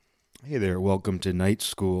Hey there, welcome to night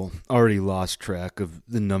school. Already lost track of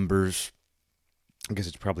the numbers. I guess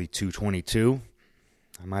it's probably 222.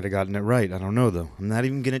 I might have gotten it right. I don't know, though. I'm not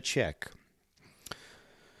even going to check.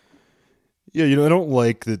 Yeah, I don't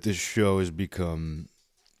like that this show has become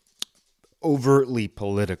overtly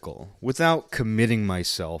political without committing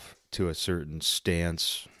myself to a certain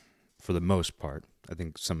stance for the most part. I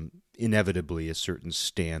think inevitably a certain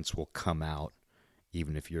stance will come out,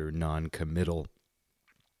 even if you're non-committal.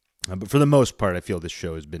 But for the most part, I feel this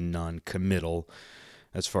show has been non-committal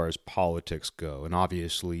as far as politics go. And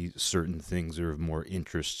obviously, certain things are of more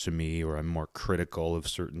interest to me, or I'm more critical of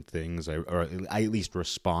certain things. Or I at least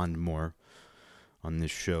respond more on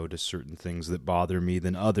this show to certain things that bother me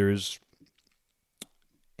than others.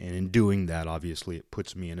 And in doing that, obviously, it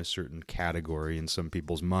puts me in a certain category in some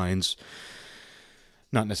people's minds.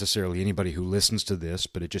 Not necessarily anybody who listens to this,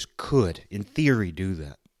 but it just could, in theory, do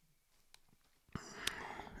that.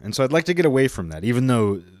 And so I'd like to get away from that, even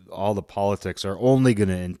though all the politics are only going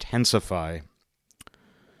to intensify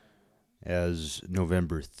as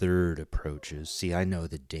November 3rd approaches. See, I know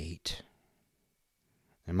the date.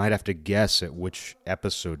 I might have to guess at which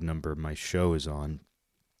episode number my show is on.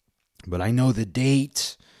 But I know the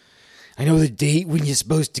date. I know the date when you're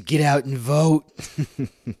supposed to get out and vote.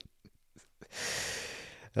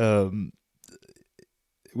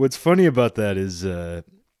 What's funny about that is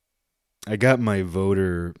I got my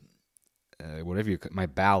voter, my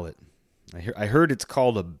ballot. I heard it's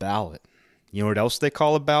called a ballot. You know what else they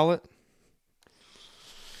call a ballot?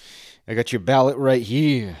 I got your ballot right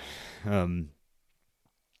here. But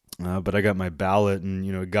I got my ballot and,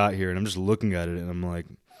 it got here and I'm just looking at it and I'm like,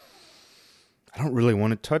 I don't really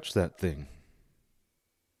want to touch that thing.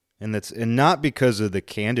 And not because of the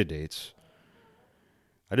candidates.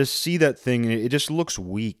 I just see that thing and it just looks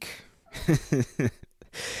weak.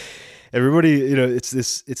 Everybody,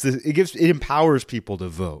 it empowers people to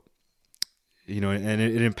vote, and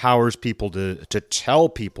it empowers people to tell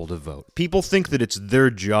people to vote. People think that it's their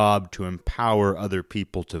job to empower other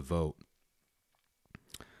people to vote.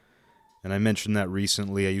 And I mentioned that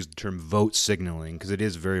recently. I used the term vote signaling because it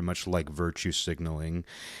is very much like virtue signaling.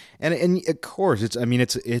 And of course, it's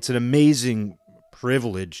an amazing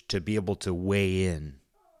privilege to be able to weigh in,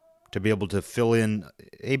 to be able to fill in.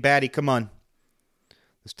 Hey, Batty, come on.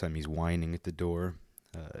 This time he's whining at the door.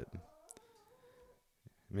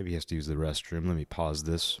 Maybe he has to use the restroom. Let me pause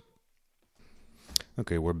this.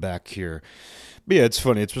 Okay, we're back here. But yeah, it's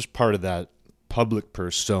funny. It's just part of that public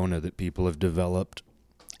persona that people have developed.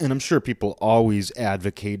 And I'm sure people always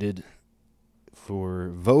advocated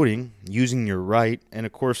for voting, using your right. And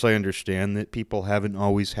of course, I understand that people haven't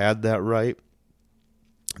always had that right.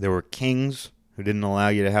 There were kings who didn't allow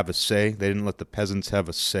you to have a say. They didn't let the peasants have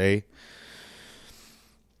a say.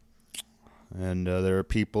 And there are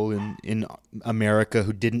people in America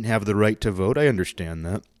who didn't have the right to vote. I understand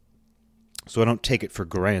that. So I don't take it for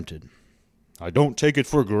granted. I don't take it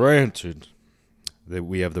for granted that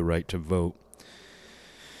we have the right to vote.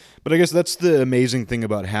 But I guess that's the amazing thing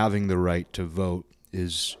about having the right to vote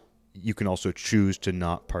is you can also choose to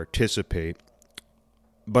not participate.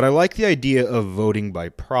 But I like the idea of voting by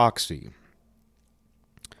proxy.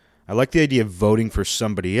 I like the idea of voting for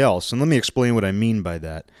somebody else. And let me explain what I mean by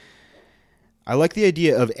that. I like the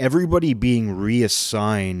idea of everybody being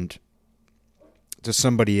reassigned to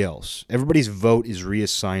somebody else. Everybody's vote is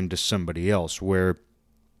reassigned to somebody else, where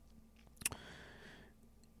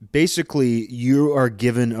basically you are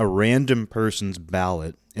given a random person's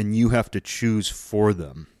ballot and you have to choose for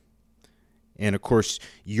them. And of course,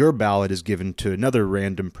 your ballot is given to another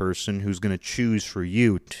random person who's going to choose for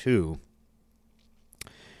you too.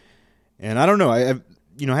 And I don't know, I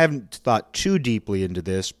haven't thought too deeply into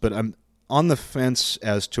this, but I'm on the fence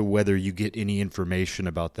as to whether you get any information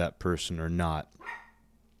about that person or not.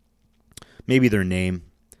 Maybe their name,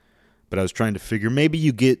 but I was trying to figure, maybe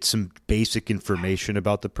you get some basic information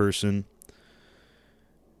about the person.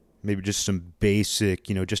 Maybe just some basic,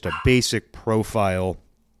 just a basic profile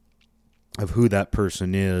of who that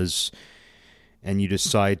person is, and you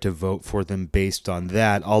decide to vote for them based on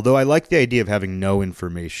that. Although I like the idea of having no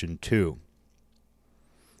information too.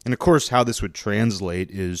 And of course, how this would translate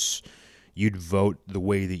is you'd vote the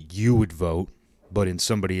way that you would vote, but in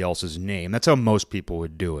somebody else's name. That's how most people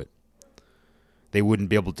would do it. They wouldn't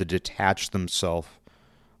be able to detach themselves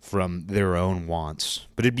from their own wants.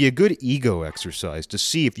 But it'd be a good ego exercise to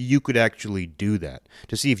see if you could actually do that,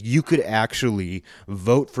 to see if you could actually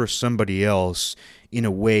vote for somebody else in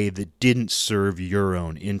a way that didn't serve your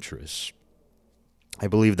own interests. I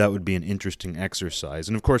believe that would be an interesting exercise.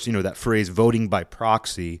 And of course, that phrase voting by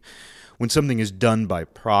proxy, when something is done by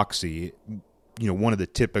proxy, one of the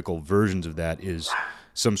typical versions of that is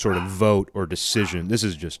some sort of vote or decision. This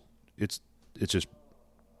is just, it's just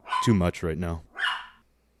too much right now.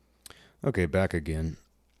 Okay, back again.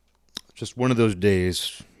 Just one of those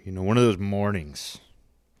days, one of those mornings.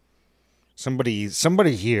 Somebody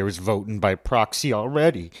here is voting by proxy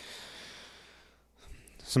already.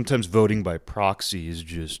 Sometimes voting by proxy is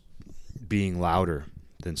just being louder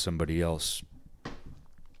than somebody else.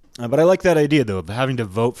 But I like that idea, though, of having to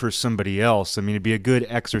vote for somebody else. I mean, it'd be a good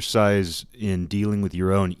exercise in dealing with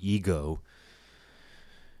your own ego.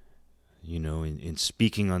 In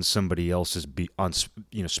speaking on somebody else's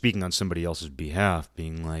speaking on somebody else's behalf,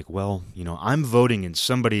 being like, well, I'm voting in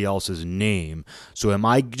somebody else's name, so am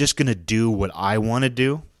I just going to do what I want to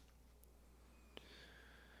do?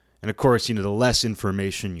 And of course, the less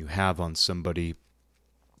information you have on somebody,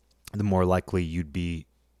 the more likely you'd be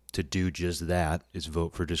to do just that, is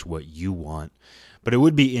vote for just what you want. But it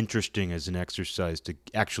would be interesting as an exercise to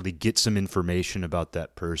actually get some information about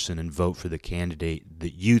that person and vote for the candidate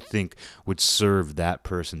that you think would serve that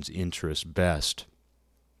person's interests best.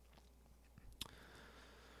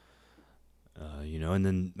 And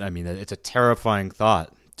then, it's a terrifying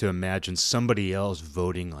thought to imagine somebody else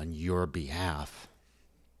voting on your behalf.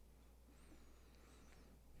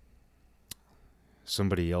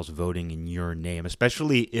 Somebody else voting in your name,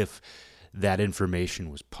 especially if that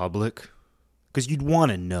information was public. Because you'd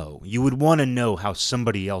want to know. You would want to know how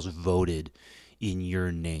somebody else voted in your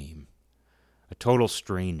name. A total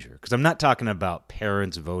stranger. Because I'm not talking about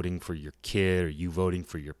parents voting for your kid or you voting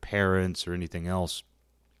for your parents or anything else.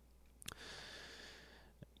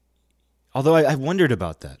 Although I wondered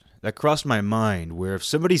about that. That crossed my mind, where if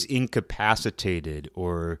somebody's incapacitated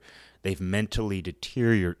or they've mentally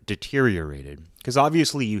deteriorated. Because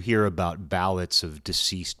obviously you hear about ballots of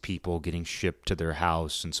deceased people getting shipped to their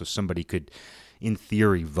house, and so somebody could, in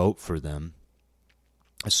theory, vote for them,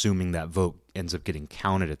 assuming that vote ends up getting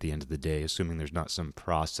counted at the end of the day, assuming there's not some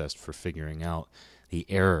process for figuring out the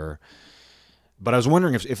error. But I was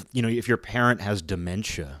wondering if your parent has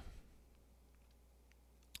dementia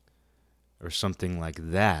or something like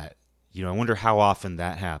that. I wonder how often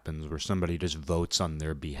that happens, where somebody just votes on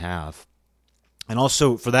their behalf. And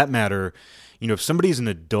also, for that matter, if somebody's an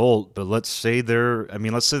adult, but let's say they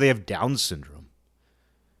have Down syndrome.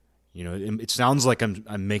 It sounds like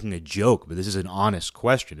I'm making a joke, but this is an honest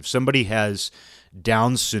question. If somebody has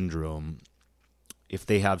Down syndrome, if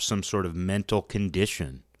they have some sort of mental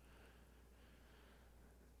condition,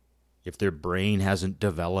 if their brain hasn't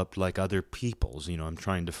developed like other people's, I'm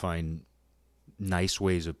trying to find nice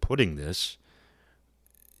ways of putting this,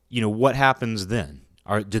 what happens then?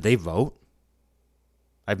 Do they vote?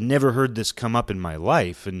 I've never heard this come up in my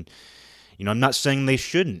life, and I'm not saying they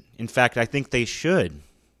shouldn't. In fact, I think they should.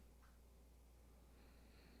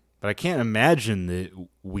 But I can't imagine that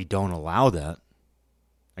we don't allow that.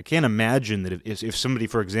 I can't imagine that if somebody,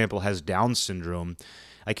 for example, has Down syndrome,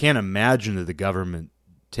 I can't imagine that the government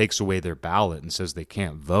takes away their ballot and says they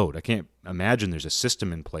can't vote. I can't imagine there's a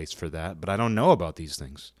system in place for that, but I don't know about these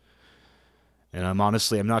things. And I'm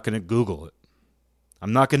not going to Google it.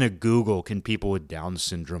 I'm not going to Google, can people with Down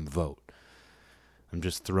syndrome vote? I'm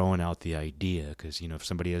just throwing out the idea because, if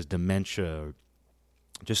somebody has dementia or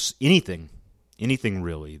just anything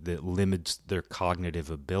really that limits their cognitive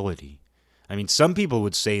ability. Some people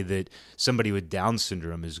would say that somebody with Down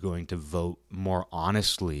syndrome is going to vote more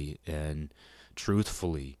honestly and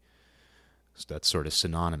truthfully. So that's sort of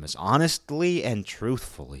synonymous. Honestly and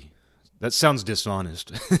truthfully. That sounds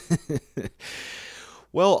dishonest.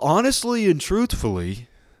 Well, honestly and truthfully.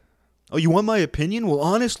 Oh, you want my opinion? Well,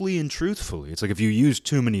 honestly and truthfully. It's like if you use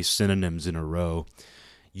too many synonyms in a row,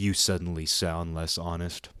 you suddenly sound less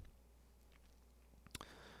honest.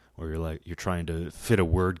 Or you're trying to fit a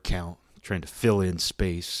word count, trying to fill in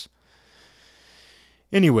space.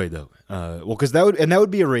 Anyway, though, because that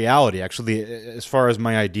would be a reality. Actually, as far as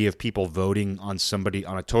my idea of people voting on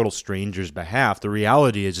a total stranger's behalf, the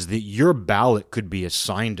reality is that your ballot could be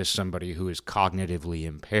assigned to somebody who is cognitively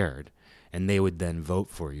impaired, and they would then vote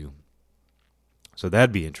for you. So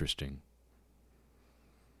that'd be interesting.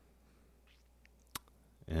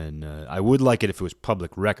 And I would like it if it was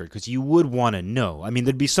public record, because you would want to know.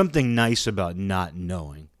 There'd be something nice about not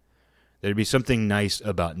knowing. There'd be something nice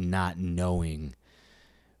about not knowing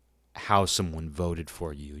how someone voted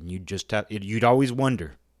for you, and you'd always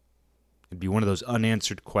wonder. It'd be one of those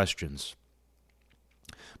unanswered questions.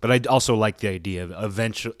 But I'd also like the idea of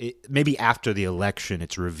eventually, maybe after the election,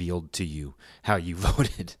 it's revealed to you how you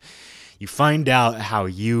voted. You find out how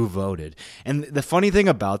you voted. And the funny thing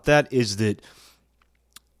about that is that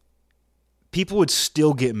people would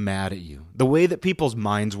still get mad at you. The way that people's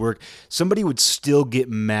minds work, somebody would still get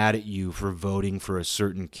mad at you for voting for a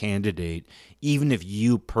certain candidate, even if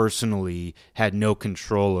you personally had no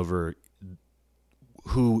control over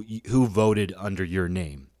who voted under your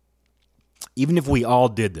name. Even if we all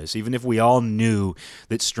did this, even if we all knew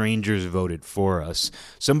that strangers voted for us,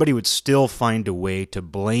 somebody would still find a way to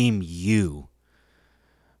blame you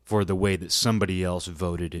for the way that somebody else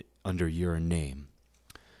voted under your name.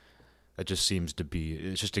 That just seems to be,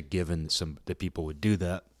 it's just a given that people would do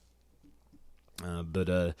that.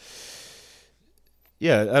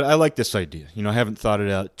 Yeah, I like this idea. I haven't thought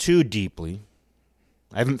it out too deeply.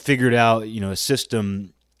 I haven't figured out, a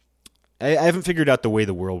system. I haven't figured out the way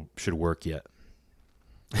the world should work yet.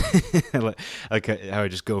 Like how I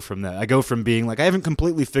just go from that. I go from being like, I haven't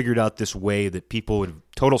completely figured out this way that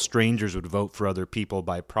total strangers would vote for other people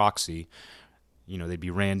by proxy. They'd be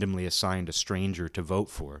randomly assigned a stranger to vote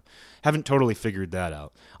for. Haven't totally figured that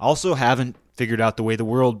out. Also haven't figured out the way the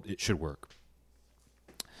world should work.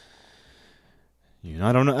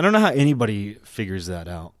 I don't know how anybody figures that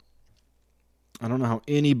out. I don't know how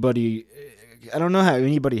anybody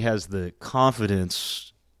has the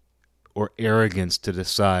confidence or arrogance to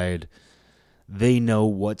decide they know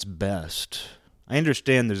what's best. I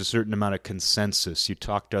understand there's a certain amount of consensus. You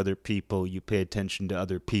talk to other people, you pay attention to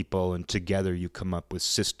other people, and together you come up with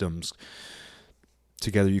systems.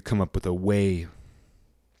 Together you come up with a way.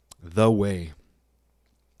 The way.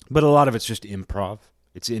 But a lot of it's just improv.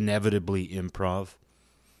 It's inevitably improv.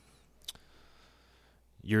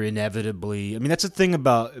 You're inevitably... that's the thing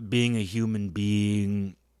about being a human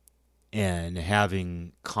being and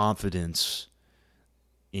having confidence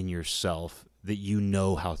in yourself that you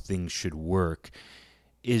know how things should work,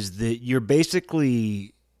 is that you're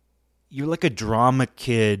like a drama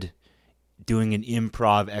kid doing an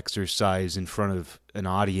improv exercise in front of an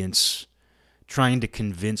audience, trying to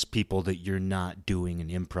convince people that you're not doing an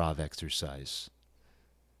improv exercise.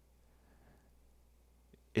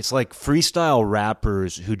 It's like freestyle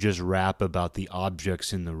rappers who just rap about the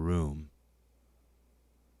objects in the room.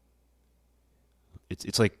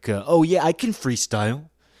 It's like, oh yeah, I can freestyle.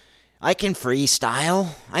 I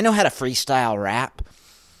know how to freestyle rap.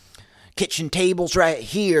 Kitchen table's right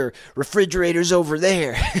here. Refrigerator's over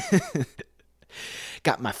there.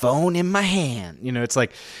 Got my phone in my hand. It's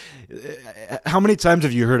like, how many times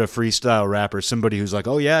have you heard a freestyle rapper, somebody who's like,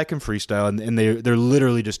 oh yeah, I can freestyle, and they're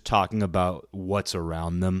literally just talking about what's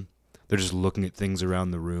around them. They're just looking at things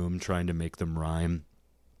around the room, trying to make them rhyme.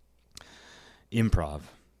 Improv.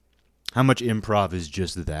 How much improv is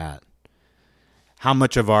just that? How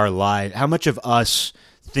much of us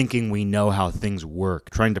thinking we know how things work,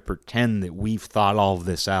 trying to pretend that we've thought all of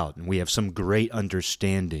this out and we have some great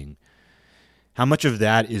understanding, how much of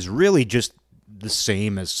that is really just the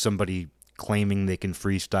same as somebody claiming they can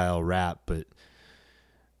freestyle rap, but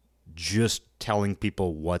just telling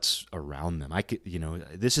people what's around them?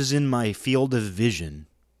 This is in my field of vision.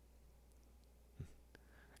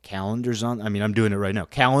 Calendars on, I'm doing it right now.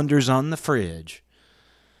 Calendars on the fridge.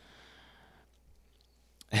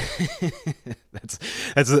 That's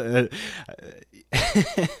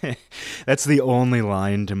the only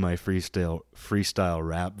line to my freestyle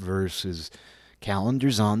rap verse is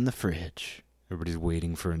calendars on the fridge. Everybody's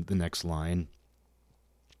waiting for the next line.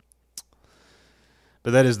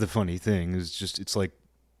 But that is the funny thing. It's like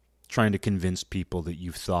trying to convince people that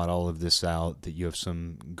you've thought all of this out, that you have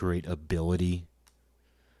some great ability.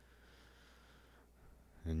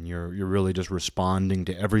 And you're really just responding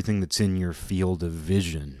to everything that's in your field of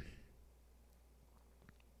vision.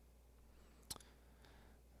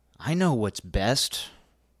 I know what's best,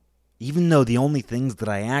 even though the only things that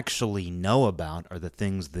I actually know about are the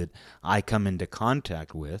things that I come into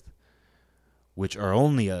contact with, which are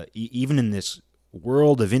only even in this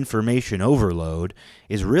world of information overload,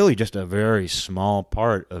 is really just a very small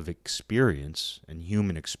part of experience and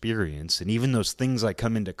human experience. And even those things I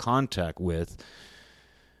come into contact with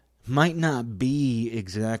might not be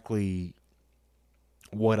exactly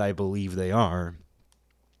what I believe they are.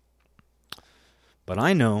 But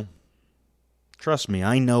I know, trust me,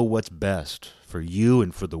 I know what's best for you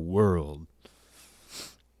and for the world.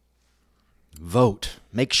 Vote.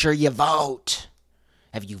 Make sure you vote.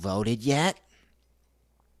 Have you voted yet?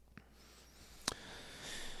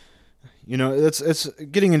 It's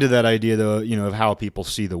getting into that idea, though, of how people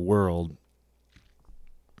see the world.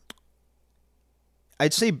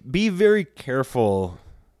 I'd say be very careful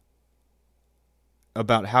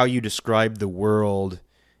about how you describe the world,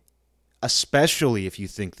 especially if you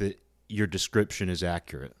think that your description is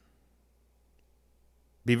accurate.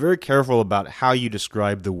 Be very careful about how you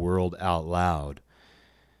describe the world out loud.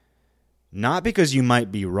 Not because you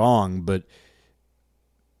might be wrong, but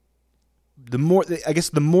the more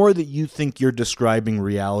that you think you're describing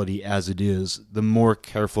reality as it is, the more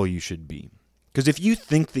careful you should be. Because if you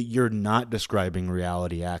think that you're not describing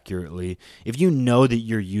reality accurately, if you know that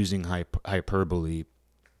you're using hyperbole,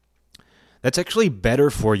 that's actually better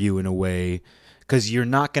for you in a way, because you're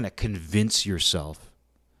not going to convince yourself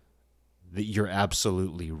that you're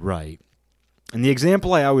absolutely right. And the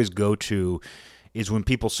example I always go to is when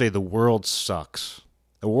people say the world sucks.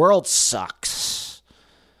 The world sucks.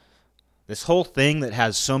 This whole thing that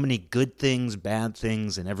has so many good things, bad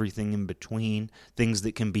things, and everything in between, things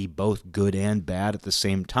that can be both good and bad at the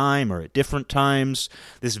same time or at different times,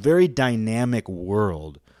 this very dynamic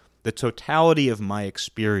world, the totality of my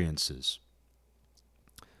experiences,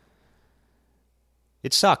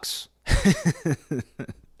 it sucks.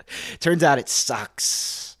 Turns out it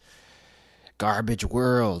sucks. Garbage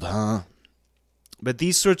world, huh? But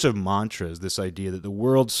these sorts of mantras, this idea that the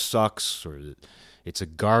world sucks or that it's a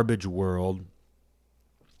garbage world,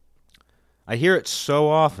 I hear it so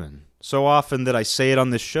often that I say it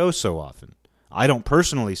on this show so often. I don't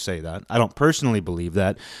personally say that. I don't personally believe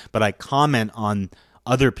that, but I comment on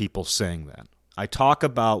other people saying that. I talk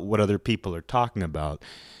about what other people are talking about,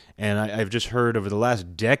 and I've just heard over the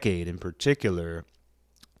last decade in particular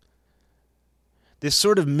this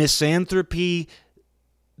sort of misanthropy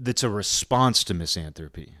that's a response to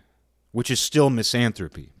misanthropy, which is still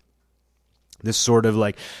misanthropy. This sort of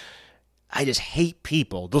like, I just hate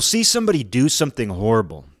people. They'll see somebody do something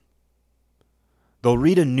horrible. They'll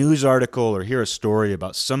read a news article or hear a story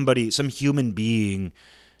about somebody, some human being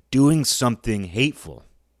doing something hateful,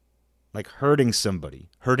 like hurting somebody,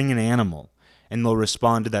 hurting an animal, and they'll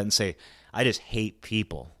respond to that and say, I just hate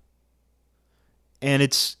people. And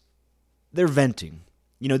they're venting.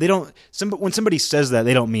 You know, when somebody says that,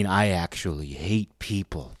 they don't mean I actually hate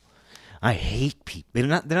people. I hate people. They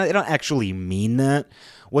don't actually mean that.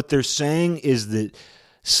 What they're saying is that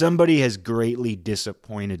somebody has greatly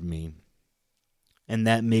disappointed me, and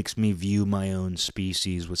that makes me view my own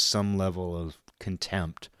species with some level of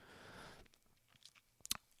contempt.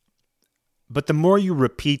 But the more you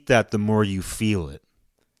repeat that, the more you feel it.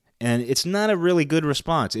 And it's not a really good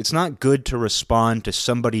response. It's not good to respond to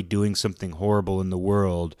somebody doing something horrible in the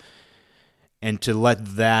world and to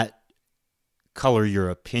let that color your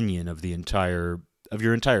opinion of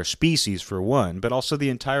your entire species, for one, but also the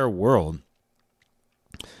entire world.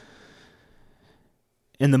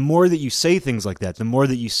 And the more that you say things like that, the more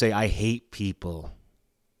that you say, I hate people.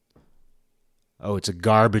 Oh, it's a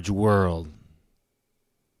garbage world.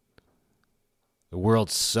 The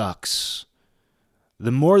world sucks.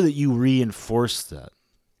 The more that you reinforce that.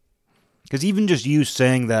 Because even just you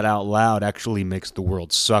saying that out loud actually makes the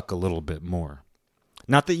world suck a little bit more.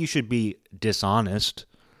 Not that you should be dishonest.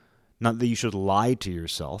 Not that you should lie to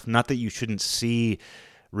yourself. Not that you shouldn't see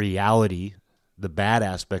reality, the bad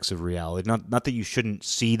aspects of reality. Not that you shouldn't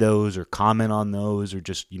see those or comment on those or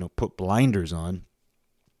just, put blinders on.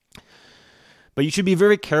 But you should be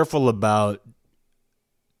very careful about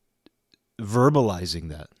verbalizing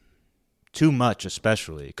that. Too much,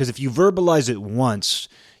 especially. Because if you verbalize it once,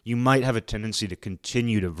 you might have a tendency to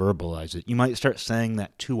continue to verbalize it. You might start saying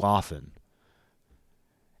that too often.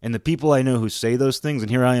 And the people I know who say those things, and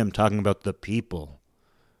here I am talking about the people.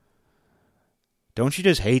 Don't you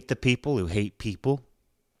just hate the people who hate people?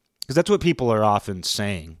 Because that's what people are often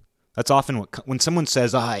saying. That's often when someone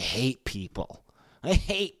says, I hate people. I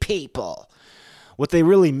hate people. What they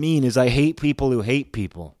really mean is, I hate people who hate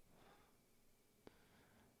people.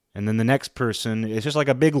 And then the next person, it's just like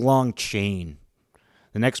a big long chain.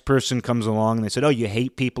 The next person comes along and they said, oh, you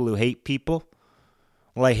hate people who hate people?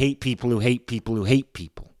 Well, I hate people who hate people who hate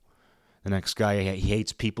people. The next guy, he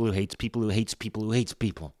hates people who hates people who hates people who hates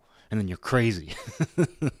people. And then you're crazy.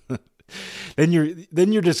 Then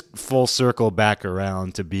you're just full circle back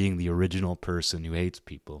around to being the original person who hates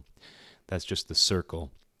people. That's just the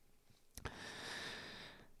circle.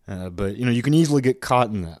 But, you can easily get caught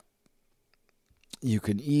in that. You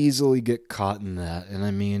can easily get caught in that. And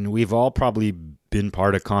I mean, we've all probably been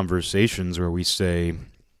part of conversations where we say,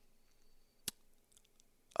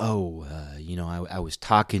 I was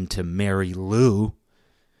talking to Mary Lou,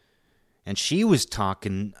 and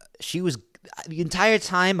the entire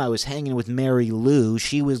time I was hanging with Mary Lou,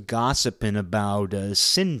 she was gossiping about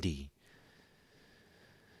Cindy.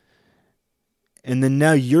 And then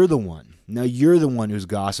now you're the one. Now you're the one who's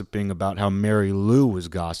gossiping about how Mary Lou was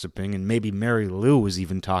gossiping, and maybe Mary Lou was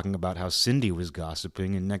even talking about how Cindy was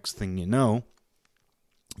gossiping, and next thing you know,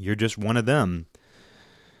 you're just one of them.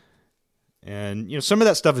 And, some of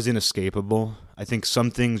that stuff is inescapable. I think some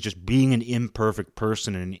things, just being an imperfect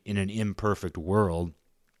person in an imperfect world,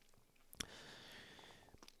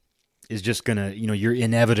 is just going to, you're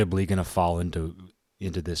inevitably going to fall into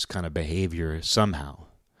this kind of behavior somehow.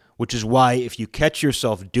 Which is why if you catch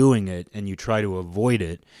yourself doing it and you try to avoid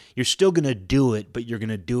it, you're still going to do it, but you're going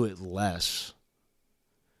to do it less.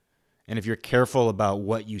 And if you're careful about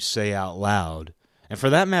what you say out loud, and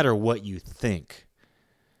for that matter, what you think,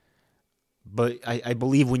 but I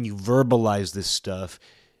believe when you verbalize this stuff,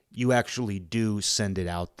 you actually do send it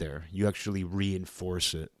out there. You actually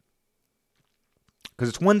reinforce it. Because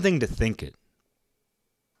it's one thing to think it.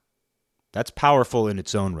 That's powerful in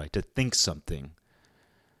its own right, to think something.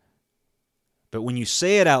 But when you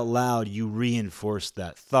say it out loud, you reinforce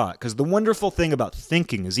that thought. Because the wonderful thing about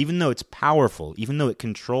thinking is even though it's powerful, even though it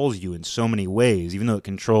controls you in so many ways, even though it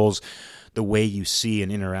controls the way you see and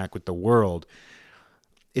interact with the world,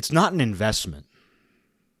 it's not an investment.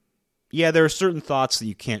 Yeah, there are certain thoughts that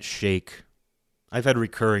you can't shake. I've had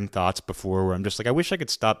recurring thoughts before where I'm just like, I wish I could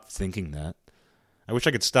stop thinking that. I wish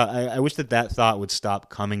I could stop. I wish that thought would stop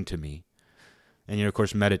coming to me. And, of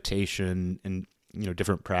course, meditation and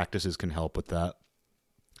different practices can help with that.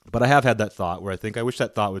 But I have had that thought where I think I wish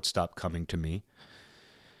that thought would stop coming to me.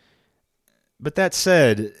 But that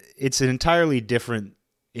said, it's an entirely different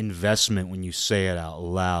investment when you say it out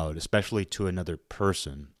loud, especially to another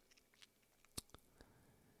person.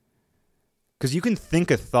 Because you can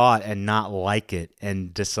think a thought and not like it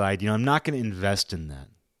and decide, I'm not going to invest in that.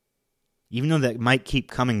 Even though that might keep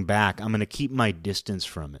coming back, I'm going to keep my distance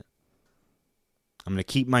from it. I'm going to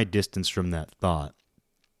keep my distance from that thought.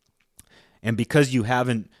 And because you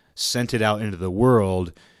haven't sent it out into the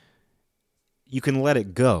world, you can let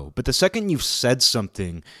it go. But the second you've said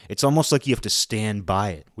something, it's almost like you have to stand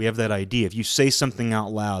by it. We have that idea. If you say something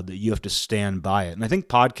out loud, that you have to stand by it. And I think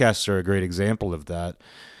podcasts are a great example of that,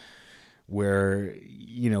 where,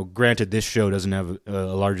 granted, this show doesn't have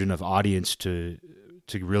a large enough audience to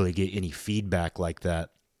really get any feedback like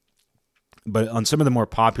that. But on some of the more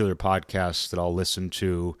popular podcasts that I'll listen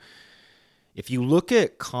to, if you look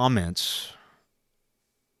at comments,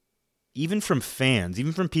 even from fans,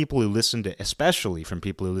 even from people who listen to, especially from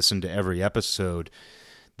people who listen to every episode,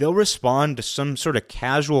 they'll respond to some sort of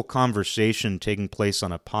casual conversation taking place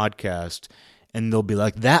on a podcast, and they'll be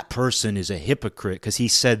like, that person is a hypocrite because he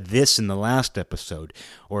said this in the last episode,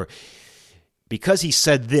 or because he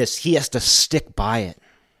said this, he has to stick by it.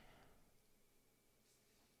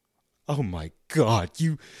 Oh my God!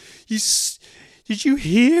 Did you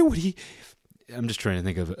hear what he? I'm just trying to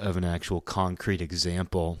think of an actual concrete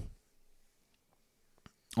example.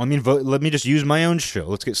 I mean, let me just use my own show.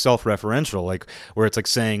 Let's get self-referential, like where it's like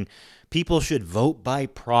saying people should vote by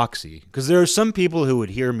proxy. Because there are some people who would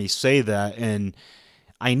hear me say that, and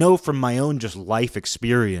I know from my own just life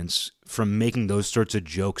experience from making those sorts of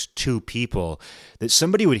jokes to people that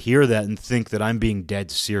somebody would hear that and think that I'm being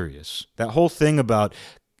dead serious. That whole thing about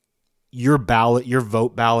your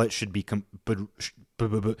vote ballot should be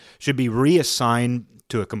reassigned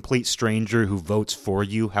to a complete stranger who votes for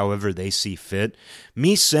you however they see fit.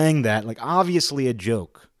 Me saying that, like, obviously a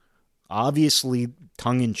joke, obviously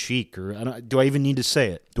tongue-in-cheek, or do I even need to say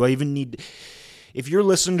it? Do I even need? If you're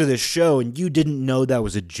listening to this show and you didn't know that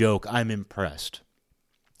was a joke, I'm impressed.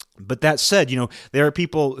 But that said, there are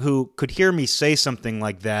people who could hear me say something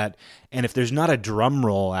like that, and if there's not a drum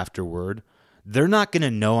roll afterward, they're not going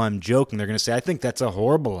to know I'm joking. They're going to say, I think that's a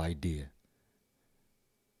horrible idea.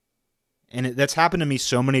 And that's happened to me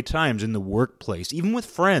so many times in the workplace, even with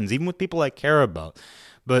friends, even with people I care about.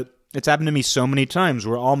 But it's happened to me so many times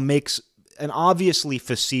where I'll make an obviously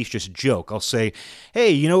facetious joke. I'll say,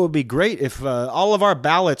 hey, it would be great if all of our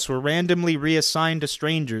ballots were randomly reassigned to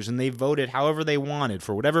strangers and they voted however they wanted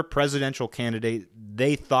for whatever presidential candidate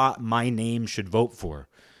they thought my name should vote for.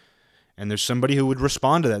 And there's somebody who would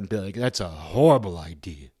respond to that and be like, that's a horrible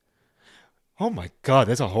idea. Oh my God,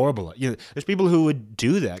 that's a horrible idea. There's people who would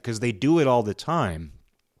do that because they do it all the time.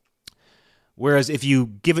 Whereas if you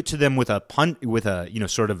give it to them with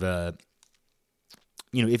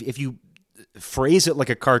if you phrase it like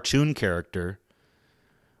a cartoon character,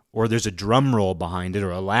 or there's a drum roll behind it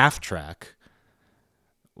or a laugh track,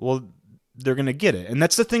 well, they're going to get it. And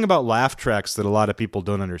that's the thing about laugh tracks that a lot of people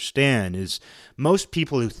don't understand is most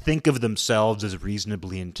people who think of themselves as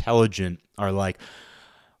reasonably intelligent are like,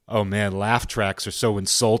 oh man, laugh tracks are so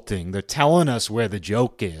insulting. They're telling us where the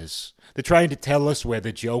joke is. They're trying to tell us where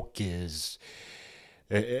the joke is.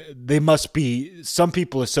 They must be, some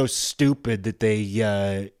people are so stupid that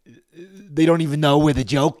they don't even know where the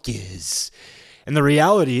joke is. And the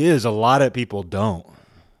reality is a lot of people don't.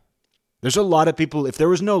 There's a lot of people, if there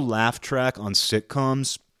was no laugh track on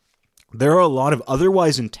sitcoms, there are a lot of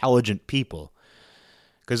otherwise intelligent people.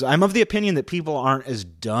 Because I'm of the opinion that people aren't as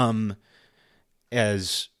dumb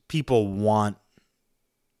as people want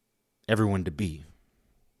everyone to be.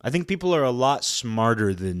 I think people are a lot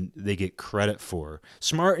smarter than they get credit for.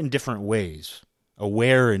 Smart in different ways,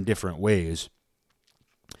 aware in different ways.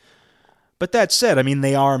 But that said, I mean,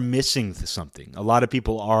 they are missing something. A lot of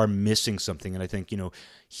people are missing something, and I think,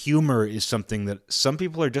 humor is something that some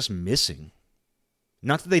people are just missing.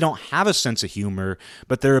 Not that they don't have a sense of humor,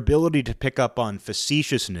 but their ability to pick up on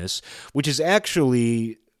facetiousness, which is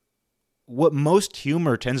actually what most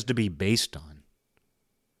humor tends to be based on.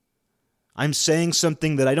 I'm saying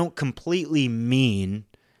something that I don't completely mean,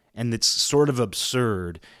 and it's sort of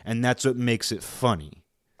absurd, and that's what makes it funny.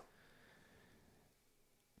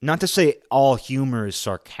 Not to say all humor is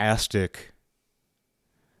sarcastic.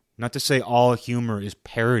 Not to say all humor is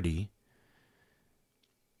parody.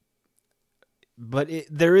 But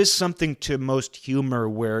there is something to most humor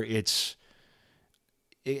where it's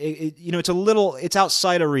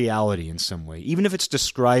outside of reality in some way, even if it's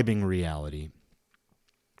describing reality.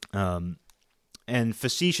 And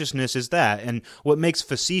facetiousness is that. And what makes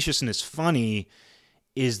facetiousness funny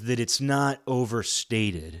is that it's not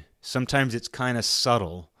overstated. Sometimes it's kind of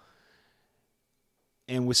subtle.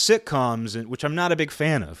 And with sitcoms, which I'm not a big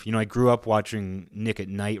fan of, I grew up watching Nick at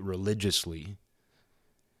Night religiously.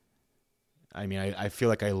 I mean, I feel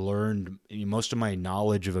like I learned most of my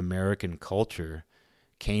knowledge of American culture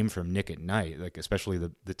came from Nick at Night, like especially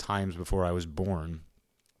the times before I was born.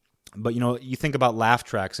 But, you think about laugh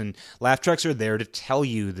tracks, and laugh tracks are there to tell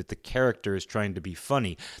you that the character is trying to be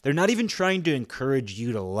funny. They're not even trying to encourage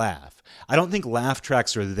you to laugh. I don't think laugh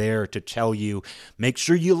tracks are there to tell you, make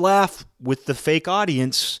sure you laugh with the fake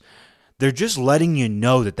audience. They're just letting you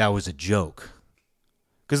know that was a joke.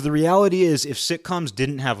 Because the reality is, if sitcoms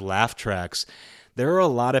didn't have laugh tracks, there are a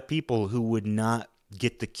lot of people who would not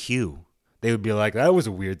get the cue. They would be like, that was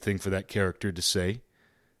a weird thing for that character to say.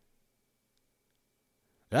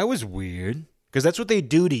 That was weird. Because that's what they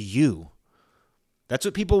do to you. That's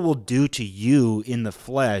what people will do to you in the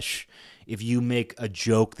flesh if you make a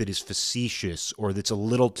joke that is facetious or that's a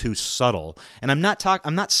little too subtle. And I'm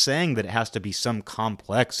not saying that it has to be some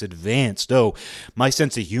complex, advanced, my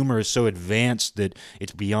sense of humor is so advanced that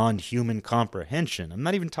it's beyond human comprehension. I'm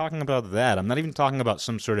not even talking about that. I'm not even talking about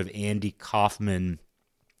some sort of Andy Kaufman,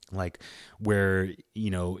 like where,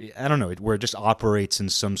 I don't know, where it just operates in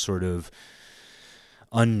some sort of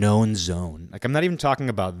unknown zone. Like, I'm not even talking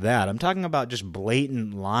about that. I'm talking about just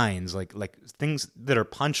blatant lines, like things that are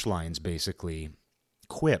punchlines, basically.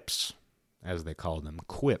 Quips, as they call them.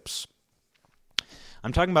 Quips.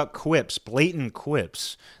 I'm talking about quips, blatant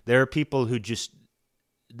quips. There are people who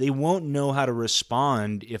they won't know how to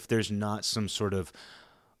respond if there's not some sort of...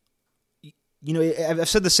 I've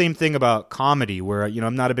said the same thing about comedy where,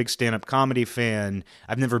 I'm not a big stand-up comedy fan.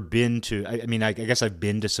 I've never been to, I guess I've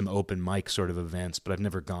been to some open mic sort of events, but I've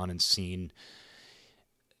never gone and seen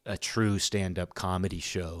a true stand-up comedy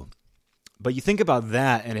show. But you think about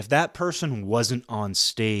that, and if that person wasn't on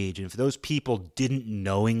stage, and if those people didn't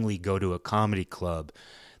knowingly go to a comedy club,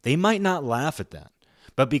 they might not laugh at that.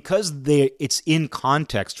 But because it's in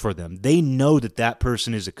context for them, they know that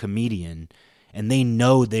person is a comedian, and they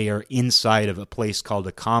know they are inside of a place called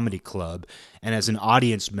a comedy club, and as an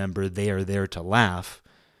audience member, they are there to laugh.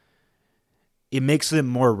 It makes them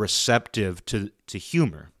more receptive to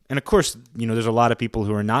humor. And of course, there's a lot of people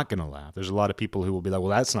who are not going to laugh. There's a lot of people who will be like, well,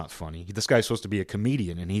 that's not funny. This guy's supposed to be a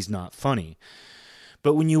comedian, and he's not funny.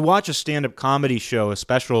 But when you watch a stand-up comedy show, a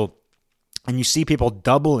special, and you see people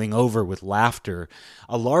doubling over with laughter,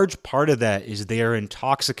 a large part of that is they are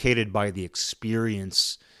intoxicated by the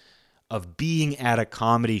experience of being at a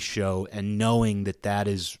comedy show and knowing that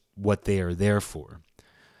is what they are there for.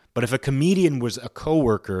 But if a comedian was a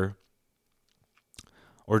coworker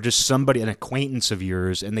or just somebody, an acquaintance of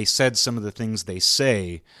yours, and they said some of the things they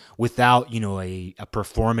say without, a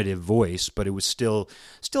performative voice, but it was still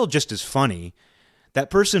just as funny, that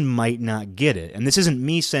person might not get it. And this isn't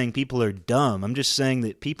me saying people are dumb. I'm just saying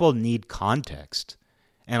that people need context.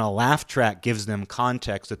 And a laugh track gives them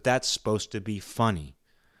context that that's supposed to be funny.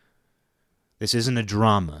 This isn't a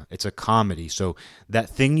drama. It's a comedy. So that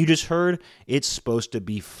thing you just heard, it's supposed to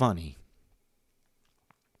be funny.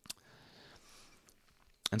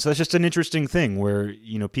 And so that's just an interesting thing where,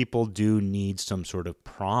 people do need some sort of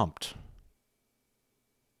prompt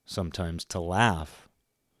sometimes to laugh.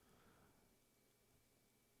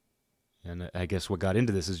 And I guess what got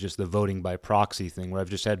into this is just the voting by proxy thing, where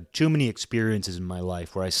I've just had too many experiences in my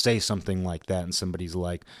life where I say something like that and somebody's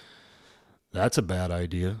like, that's a bad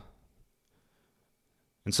idea.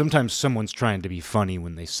 And sometimes someone's trying to be funny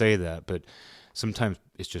when they say that, but sometimes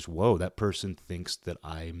it's just, whoa, that person thinks that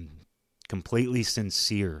I'm completely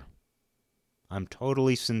sincere. I'm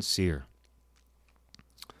totally sincere.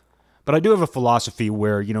 But I do have a philosophy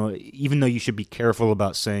where, even though you should be careful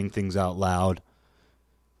about saying things out loud,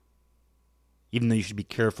 even though you should be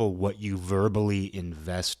careful what you verbally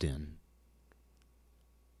invest in,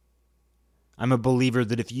 I'm a believer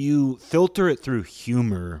that if you filter it through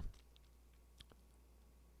humor,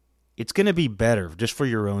 it's going to be better just for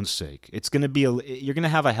your own sake. You're going to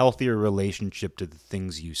have a healthier relationship to the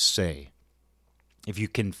things you say if you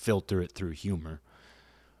can filter it through humor.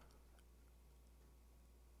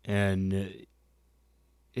 And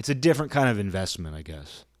it's a different kind of investment, I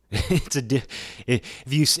guess.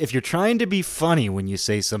 If you're trying to be funny when you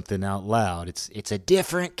say something out loud, it's a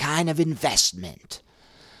different kind of investment.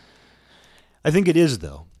 I think it is,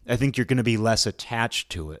 though. I think you're going to be less attached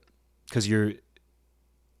to it because you're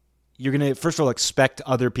going to, first of all, expect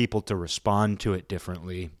other people to respond to it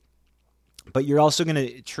differently, but you're also going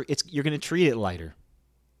to you're going to treat it lighter.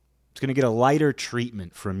 It's going to get a lighter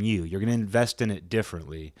treatment from you. You're going to invest in it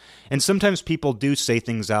differently. And sometimes people do say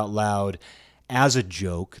things out loud as a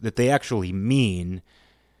joke that they actually mean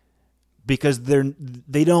because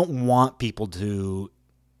they don't want people to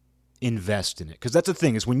invest in it. Because that's the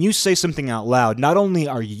thing, is when you say something out loud, not only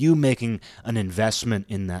are you making an investment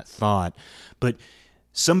in that thought, but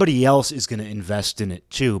somebody else is going to invest in it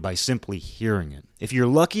too by simply hearing it. If you're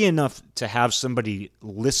lucky enough to have somebody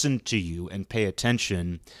listen to you and pay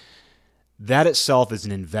attention, that itself is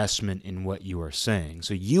an investment in what you are saying.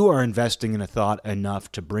 So you are investing in a thought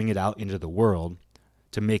enough to bring it out into the world,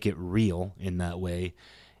 to make it real in that way.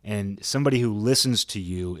 And somebody who listens to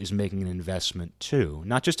you is making an investment too.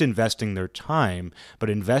 Not just investing their time, but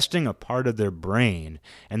investing a part of their brain.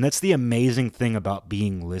 And that's the amazing thing about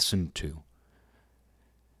being listened to,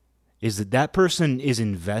 is that person is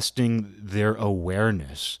investing their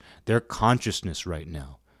awareness, their consciousness right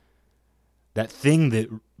now. That thing that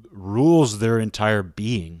rules their entire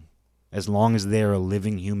being, as long as they are a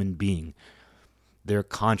living human being, their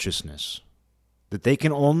consciousness, that they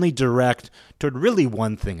can only direct toward really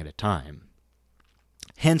one thing at a time.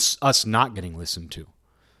 Hence us not getting listened to.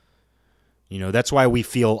 That's why we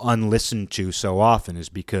feel unlistened to so often, is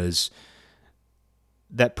because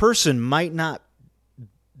that person might not,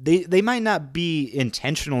 they might not be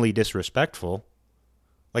intentionally disrespectful.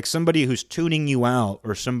 Like somebody who's tuning you out,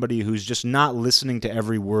 or somebody who's just not listening to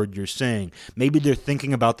every word you're saying. Maybe they're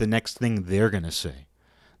thinking about the next thing they're going to say.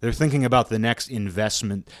 They're thinking about the next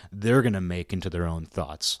investment they're going to make into their own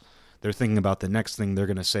thoughts. They're thinking about the next thing they're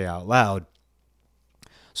going to say out loud.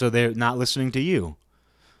 So they're not listening to you.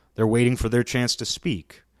 They're waiting for their chance to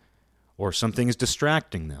speak, or something is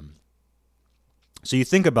distracting them. So you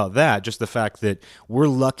think about that, just the fact that we're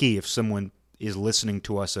lucky if someone is listening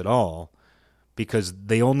to us at all, because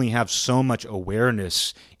they only have so much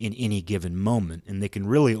awareness in any given moment, and they can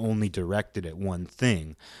really only direct it at one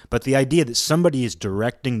thing. But the idea that somebody is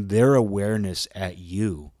directing their awareness at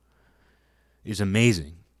you is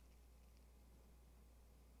amazing.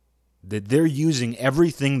 That they're using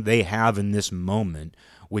everything they have in this moment,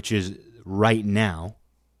 which is right now.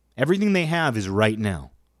 Everything they have is right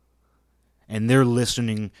now. And they're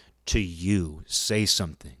listening to you say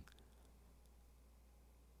something.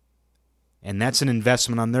 And that's an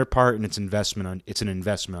investment on their part, and it's an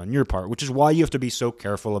investment on your part, which is why you have to be so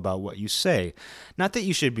careful about what you say. Not that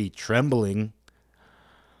you should be trembling.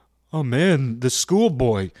 Oh man,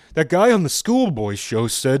 that guy on the Schoolboy show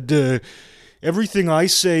said everything I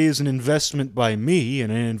say is an investment by me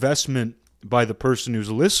and an investment by the person who's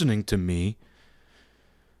listening to me.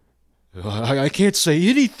 I can't say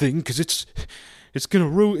anything because it's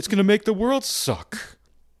gonna make the world suck.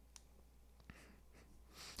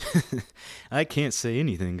 I can't say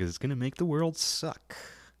anything because it's going to make the world suck.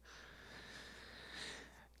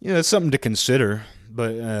 It's something to consider,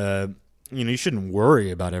 but, you shouldn't worry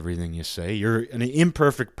about everything you say. You're an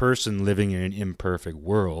imperfect person living in an imperfect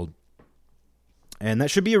world, and that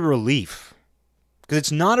should be a relief. Because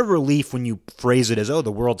it's not a relief when you phrase it as, oh,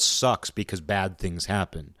 the world sucks because bad things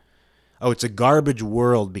happen. Oh, it's a garbage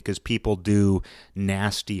world because people do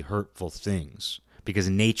nasty, hurtful things. Because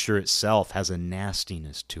nature itself has a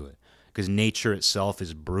nastiness to it. Because nature itself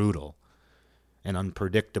is brutal and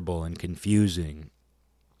unpredictable and confusing.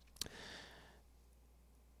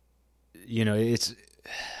 It's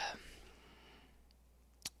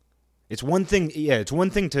one thing. Yeah, it's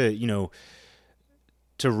one thing to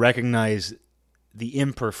to recognize the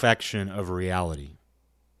imperfection of reality,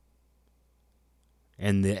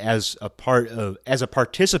 and as a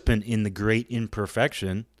participant in the great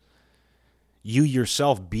imperfection, you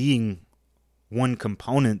yourself being one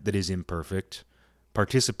component that is imperfect,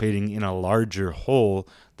 participating in a larger whole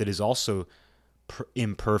that is also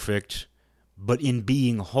imperfect, but in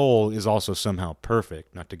being whole is also somehow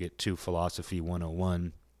perfect. Not to get too philosophy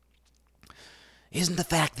 101. Isn't the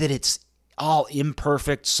fact that it's all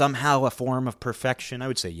imperfect somehow a form of perfection? I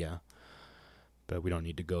would say yeah, but we don't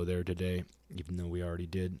need to go there today, even though we already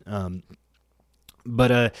did.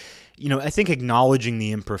 But I think acknowledging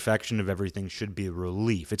the imperfection of everything should be a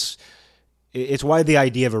relief. It's why the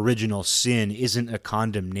idea of original sin isn't a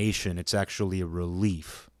condemnation. It's actually a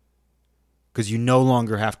relief, because you no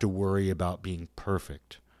longer have to worry about being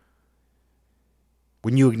perfect.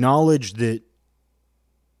 When you acknowledge that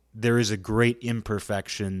there is a great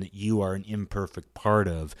imperfection that you are an imperfect part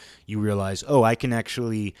of, you realize, oh, I can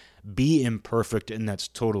actually be imperfect, and that's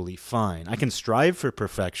totally fine. I can strive for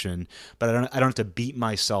perfection, but I don't have to beat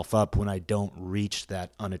myself up when I don't reach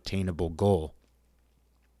that unattainable goal.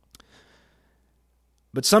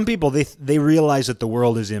 But some people, they realize that the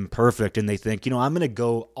world is imperfect, and they think, I'm going to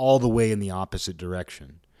go all the way in the opposite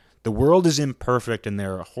direction. The world is imperfect, and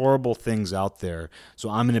there are horrible things out there, so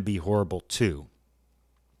I'm going to be horrible too.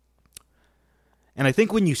 And I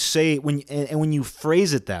think when you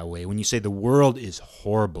phrase it that way, when you say the world is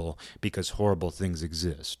horrible because horrible things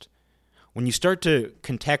exist, when you start to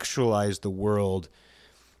contextualize the world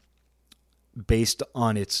based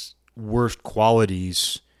on its worst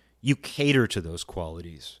qualities, you cater to those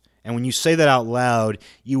qualities. And when you say that out loud,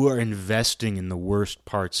 you are investing in the worst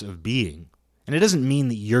parts of being. And it doesn't mean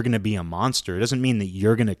that you're going to be a monster. It doesn't mean that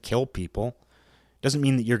you're going to kill people. It doesn't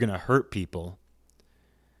mean that you're going to hurt people.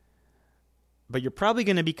 But you're probably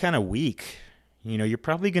going to be kind of weak. You're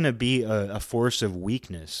probably going to be a force of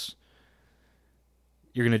weakness.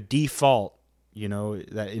 You're going to default.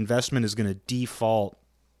 That investment is going to default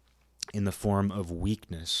in the form of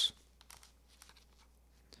weakness.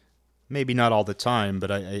 Maybe not all the time,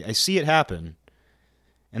 but I see it happen.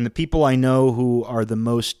 And the people I know who are the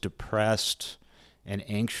most depressed and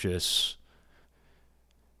anxious,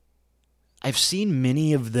 I've seen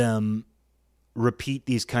many of them repeat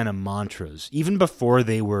these kind of mantras, even before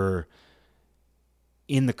they were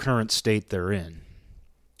in the current state they're in.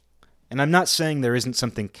 And I'm not saying there isn't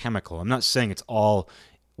something chemical. I'm not saying it's all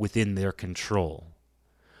within their control.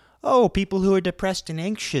 Oh, people who are depressed and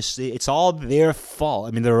anxious, it's all their fault.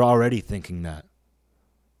 I mean, they're already thinking that.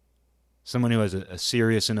 Someone who has a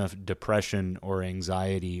serious enough depression or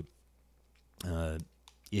anxiety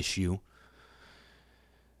issue,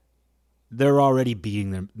 they're already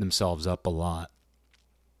beating themselves up a lot.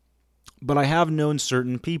 But I have known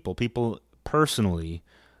certain people personally,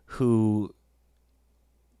 who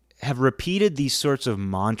have repeated these sorts of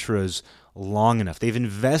mantras long enough. They've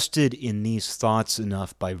invested in these thoughts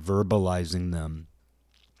enough by verbalizing them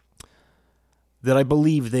that I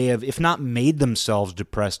believe they have, if not made themselves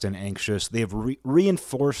depressed and anxious, they have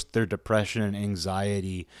reinforced their depression and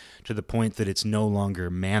anxiety to the point that it's no longer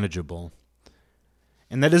manageable.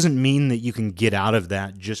 And that doesn't mean that you can get out of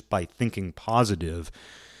that just by thinking positive.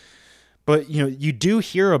 But, you do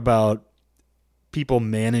hear about people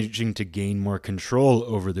managing to gain more control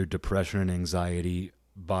over their depression and anxiety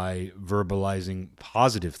by verbalizing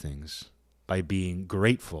positive things, by being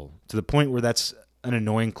grateful, to the point where that's an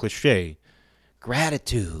annoying cliche.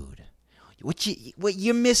 Gratitude. What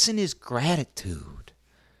you're missing is gratitude.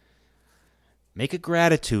 Make a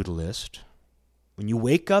gratitude list. When you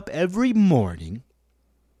wake up every morning,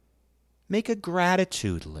 make a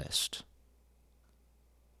gratitude list.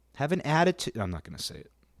 Have an attitude. I'm not going to say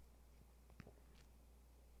it.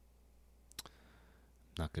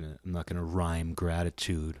 I'm not going to rhyme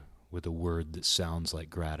gratitude with a word that sounds like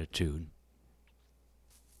gratitude.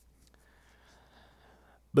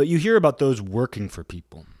 But you hear about those working for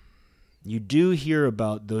people. You do hear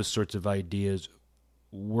about those sorts of ideas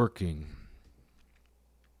working.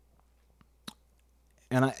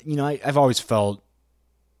 And I've always felt,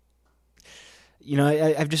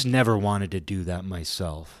 I've just never wanted to do that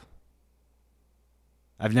myself.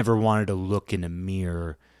 I've never wanted to look in a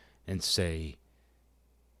mirror and say,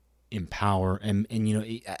 empower, and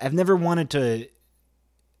I've never wanted to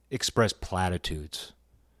express platitudes.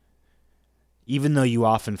 Even though you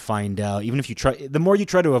often find out, even if you try, the more you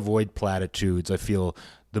try to avoid platitudes, I feel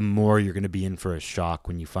the more you're going to be in for a shock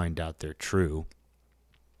when you find out they're true.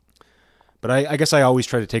 But I guess I always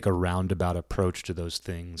try to take a roundabout approach to those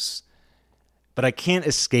things. But I can't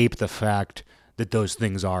escape the fact that those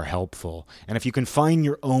things are helpful. And if you can find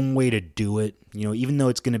your own way to do it, even though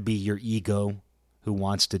it's going to be your ego who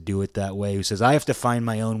wants to do it that way, who says, I have to find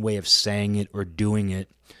my own way of saying it or doing it.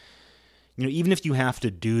 Even if you have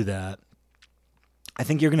to do that, I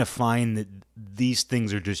think you're going to find that these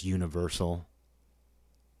things are just universal.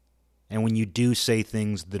 And when you do say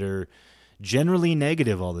things that are generally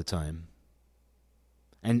negative all the time,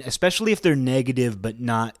 and especially if they're negative but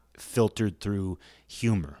not filtered through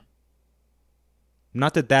humor.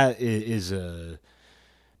 Not that that is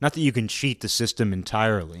not that you can cheat the system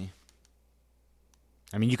entirely.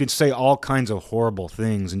 I mean, you can say all kinds of horrible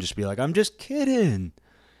things and just be like, I'm just kidding.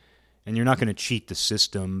 And you're not going to cheat the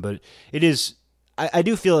system, but it is, I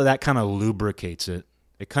do feel that kind of lubricates it.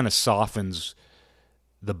 It kind of softens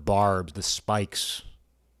the barbs, the spikes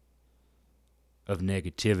of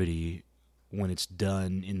negativity when it's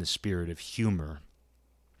done in the spirit of humor.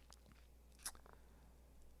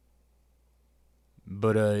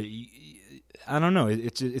 But I don't know.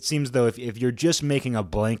 It seems though if you're just making a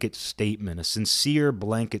blanket statement, a sincere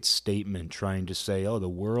blanket statement, trying to say, "Oh, the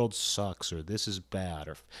world sucks," or "This is bad,"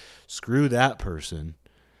 or "Screw that person,"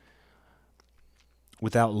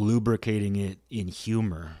 without lubricating it in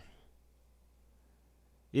humor,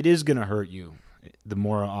 it is going to hurt you. The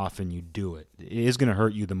more often you do it, it is going to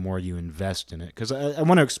hurt you the more you invest in it. Because I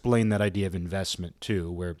want to explain that idea of investment too,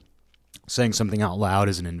 where saying something out loud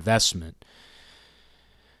is an investment.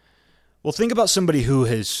 Well, think about somebody who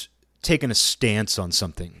has taken a stance on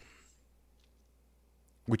something,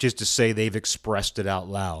 which is to say they've expressed it out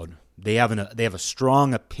loud. They have a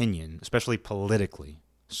strong opinion, especially politically,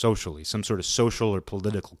 socially, some sort of social or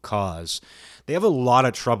political cause. They have a lot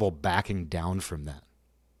of trouble backing down from that.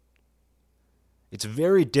 It's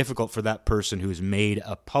very difficult for that person who's made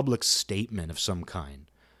a public statement of some kind.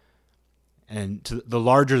 And the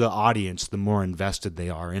larger the audience, the more invested they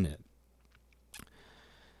are in it.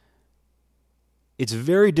 It's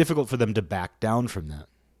very difficult for them to back down from that.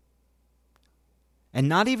 And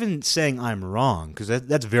not even saying I'm wrong, because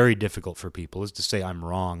that's very difficult for people, is to say I'm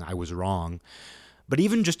wrong, I was wrong. But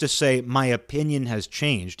even just to say my opinion has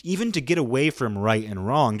changed, even to get away from right and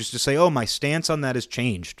wrong, just to say, oh, my stance on that has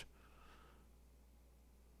changed.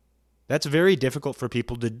 That's very difficult for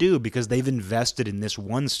people to do because they've invested in this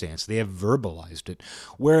one stance. They have verbalized it.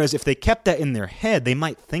 Whereas if they kept that in their head, they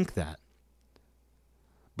might think that.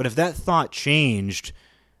 But if that thought changed,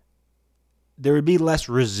 there would be less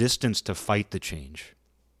resistance to fight the change.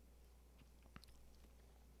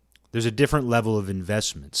 There's a different level of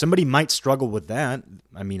investment. Somebody might struggle with that.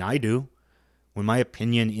 I mean, I do. When my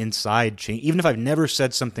opinion inside change, even if I've never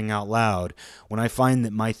said something out loud, when I find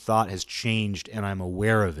that my thought has changed and I'm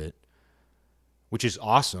aware of it, which is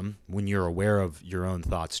awesome when you're aware of your own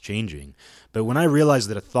thoughts changing. But when I realize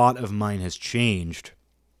that a thought of mine has changed,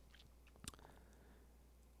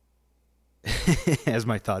 as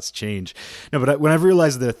my thoughts change. No, but when I've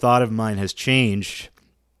realized that a thought of mine has changed,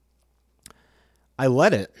 I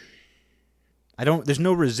let it. There's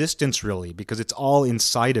no resistance really because it's all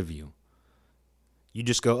inside of you. You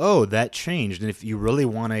just go, oh, that changed. And if you really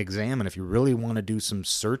want to examine, if you really want to do some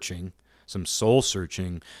searching, some soul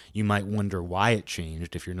searching, you might wonder why it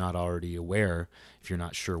changed if you're not already aware, if you're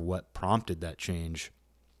not sure what prompted that change.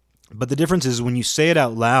 But the difference is when you say it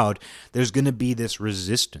out loud, there's going to be this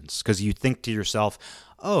resistance because you think to yourself,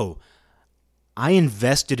 oh, I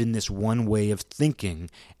invested in this one way of thinking,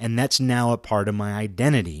 and that's now a part of my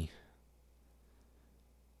identity.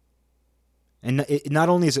 And not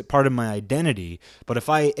only is it part of my identity, but if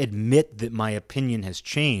I admit that my opinion has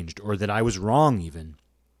changed or that I was wrong even,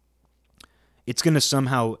 it's going to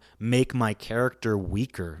somehow make my character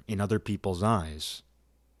weaker in other people's eyes.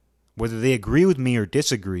 Whether they agree with me or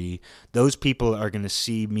disagree, those people are going to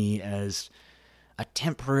see me as a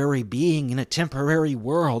temporary being in a temporary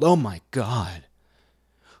world. Oh my God.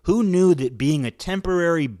 Who knew that being a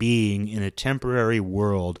temporary being in a temporary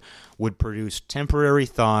world would produce temporary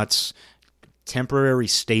thoughts, temporary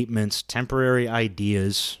statements, temporary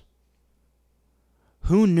ideas?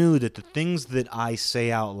 Who knew that the things that I say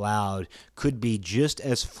out loud could be just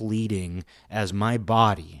as fleeting as my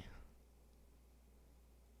body,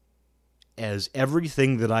 as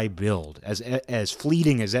everything that I build, as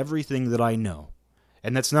fleeting as everything that I know?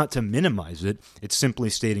 And that's not to minimize it, it's simply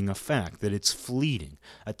stating a fact that it's fleeting.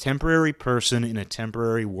 A temporary person in a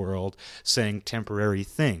temporary world saying temporary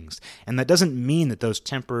things. And that doesn't mean that those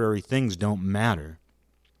temporary things don't matter.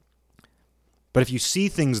 But if you see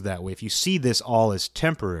things that way, if you see this all as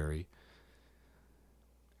temporary,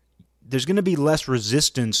 there's going to be less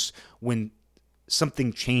resistance when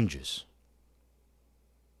something changes.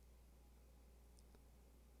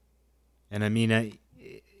 And I mean,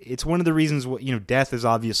 it's one of the reasons, death is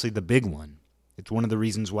obviously the big one. It's one of the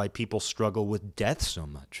reasons why people struggle with death so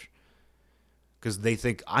much. Because they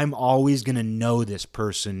think, I'm always going to know this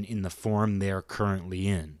person in the form they're currently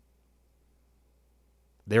in.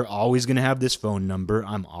 They're always going to have this phone number.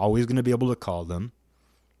 I'm always going to be able to call them.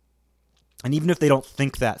 And even if they don't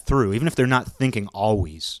think that through, even if they're not thinking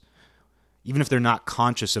always, even if they're not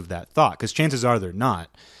conscious of that thought, because chances are they're not,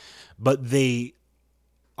 but they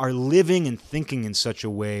are living and thinking in such a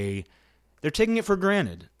way, they're taking it for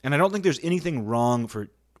granted. And I don't think there's anything wrong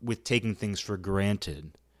with taking things for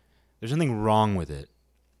granted. There's nothing wrong with it.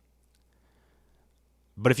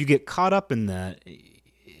 But if you get caught up in that,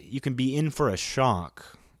 you can be in for a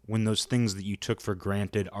shock when those things that you took for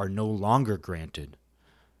granted are no longer granted.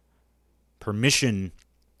 Permission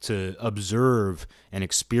to observe and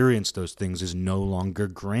experience those things is no longer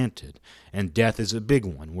granted. And death is a big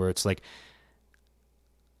one, where it's like,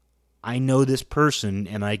 I know this person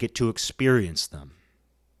and I get to experience them.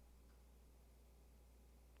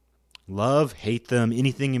 Love, hate them,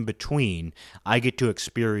 anything in between, I get to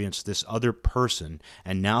experience this other person,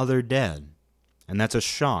 and now they're dead. And that's a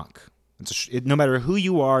shock. No matter who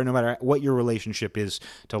you are, no matter what your relationship is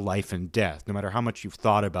to life and death, no matter how much you've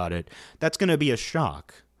thought about it, that's going to be a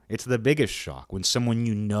shock. It's the biggest shock when someone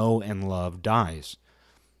you know and love dies.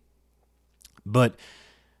 But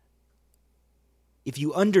if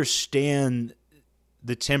you understand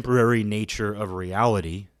the temporary nature of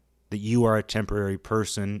reality, that you are a temporary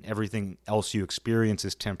person, everything else you experience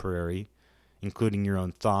is temporary, including your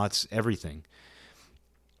own thoughts, everything.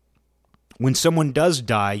 When someone does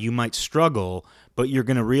die, you might struggle, but you're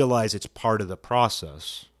going to realize it's part of the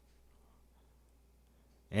process.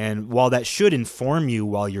 And while that should inform you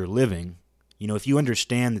while you're living, if you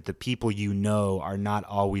understand that the people you know are not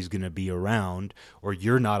always going to be around, or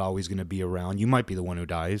you're not always going to be around, you might be the one who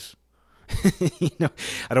dies.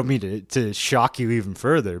 I don't mean to shock you even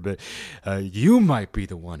further, but you might be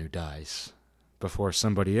the one who dies before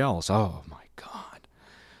somebody else. Oh my God.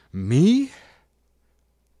 Me?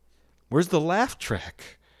 Where's the laugh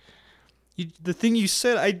track? The thing you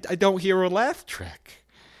said, I don't hear a laugh track.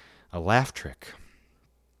 A laugh trick.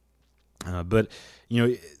 But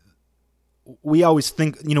we always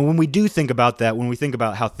think, when we do think about that, when we think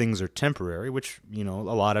about how things are temporary, which, a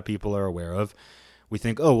lot of people are aware of, we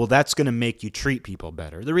think, oh, well, that's going to make you treat people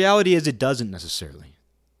better. The reality is it doesn't necessarily.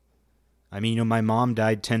 I mean, my mom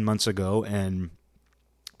died 10 months ago, and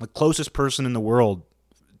the closest person in the world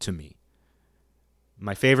to me,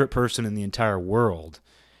 my favorite person in the entire world.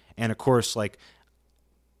 And of course,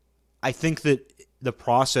 I think that the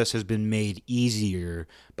process has been made easier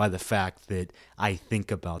by the fact that I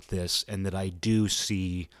think about this and that I do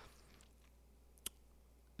see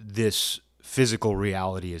this physical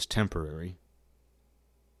reality as temporary.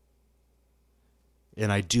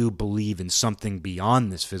 And I do believe in something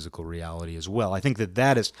beyond this physical reality as well. I think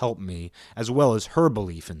that has helped me, as well as her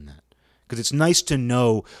belief in that. Because it's nice to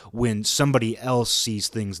know when somebody else sees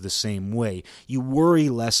things the same way. You worry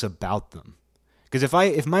less about them. Because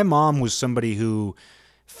if my mom was somebody who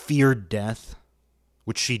feared death,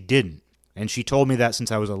 which she didn't, and she told me that since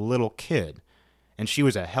I was a little kid, and she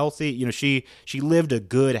was a healthy, she lived a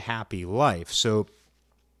good, happy life. So,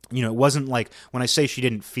 it wasn't like, when I say she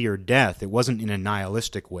didn't fear death, it wasn't in a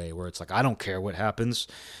nihilistic way where it's like, I don't care what happens.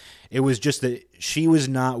 It was just that she was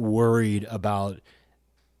not worried about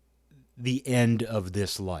the end of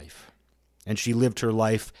this life. And she lived her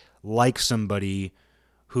life like somebody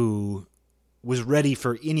who was ready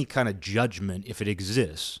for any kind of judgment if it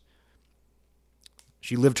exists.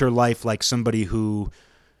 She lived her life like somebody who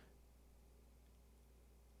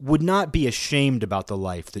would not be ashamed about the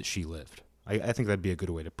life that she lived. I think that'd be a good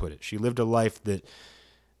way to put it. She lived life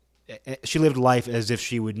as if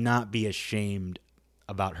she would not be ashamed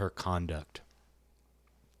about her conduct.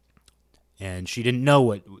 And she didn't know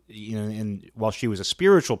what, and while she was a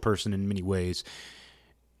spiritual person in many ways,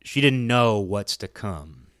 she didn't know what's to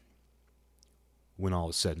come when all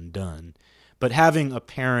is said and done. But having a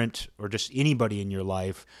parent or just anybody in your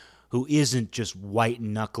life who isn't just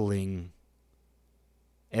white-knuckling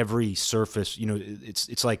every surface,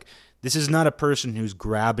 it's like, this is not a person who's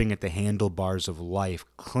grabbing at the handlebars of life,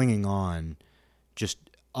 clinging on, just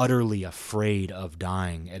utterly afraid of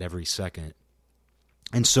dying at every second.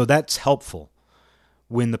 And so that's helpful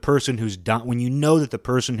when when you know that the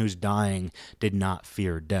person who's dying did not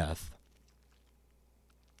fear death.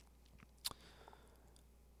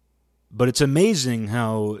 But it's amazing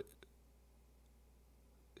how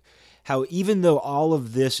even though all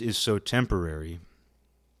of this is so temporary,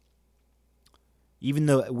 even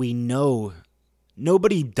though we know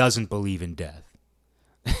nobody doesn't believe in death.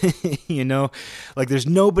 There's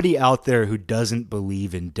nobody out there who doesn't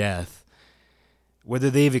believe in death.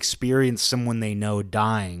 Whether they've experienced someone they know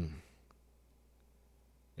dying,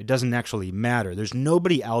 it doesn't actually matter. There's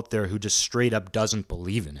nobody out there who just straight up doesn't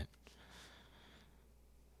believe in it.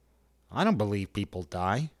 I don't believe people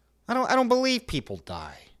die. I don't believe people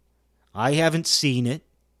die. I haven't seen it.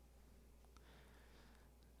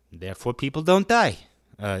 Therefore, people don't die.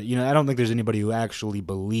 I don't think there's anybody who actually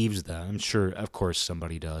believes that. I'm sure, of course,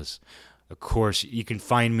 somebody does. Of course, you can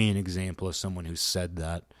find me an example of someone who said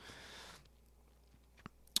that.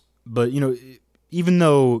 But, even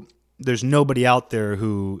though there's nobody out there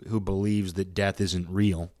who believes that death isn't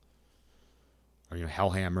real, or,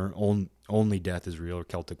 Hellhammer, only death is real, or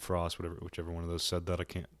Celtic Frost, whichever one of those said that, I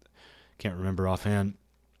can't remember offhand.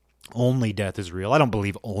 Only death is real. I don't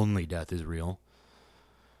believe only death is real,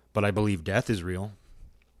 but I believe death is real.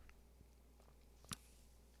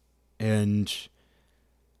 And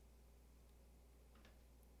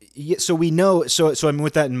so we know, so I mean,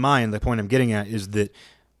 with that in mind, the point I'm getting at is that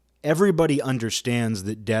everybody understands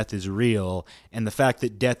that death is real, and the fact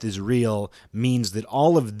that death is real means that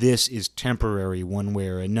all of this is temporary one way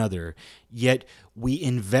or another. Yet we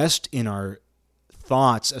invest in our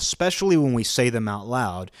thoughts, especially when we say them out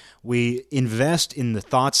loud. We invest in the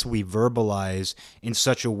thoughts we verbalize in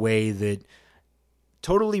such a way that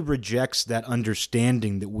totally rejects that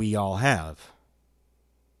understanding that we all have.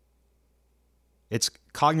 It's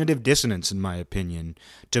cognitive dissonance, in my opinion,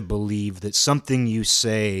 to believe that something you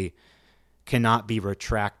say cannot be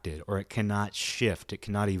retracted, or it cannot shift, it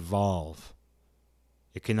cannot evolve,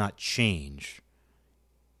 it cannot change.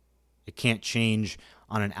 It can't change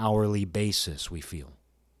on an hourly basis, we feel.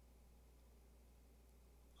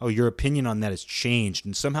 Oh, your opinion on that has changed,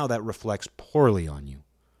 and somehow that reflects poorly on you.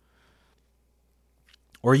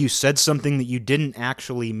 Or you said something that you didn't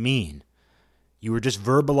actually mean. You were just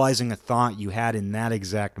verbalizing a thought you had in that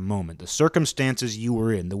exact moment. The circumstances you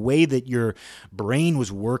were in, the way that your brain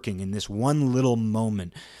was working in this one little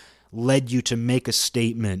moment led you to make a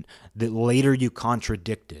statement that later you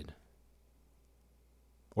contradicted,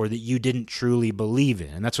 or that you didn't truly believe in.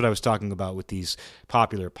 And that's what I was talking about with these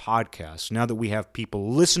popular podcasts. Now that we have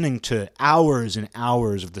people listening to hours and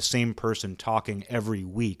hours of the same person talking every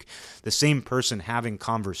week, the same person having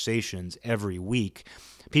conversations every week,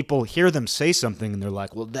 people hear them say something and they're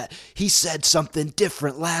like, well, he said something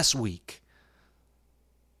different last week.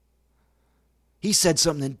 He said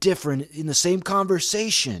something different in the same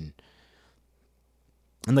conversation.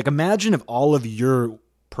 And imagine if all of your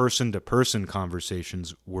person-to-person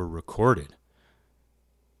conversations were recorded,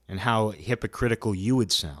 and how hypocritical you would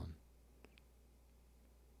sound.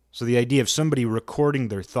 So the idea of somebody recording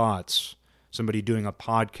their thoughts, somebody doing a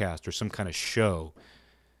podcast or some kind of show,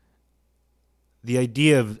 the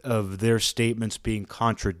idea of their statements being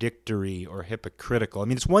contradictory or hypocritical. I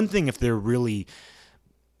mean, it's one thing if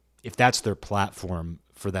that's their platform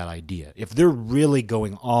for that idea. If they're really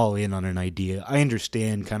going all in on an idea, I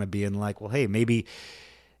understand kind of being like, well, hey, maybe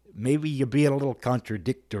you're being a little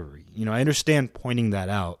contradictory. I understand pointing that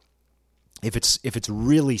out if it's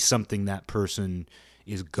really something that person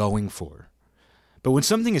is going for. But when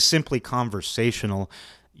something is simply conversational,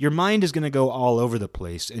 your mind is going to go all over the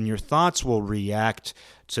place, and your thoughts will react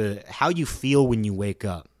to how you feel when you wake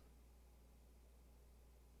up.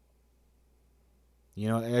 I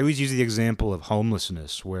always use the example of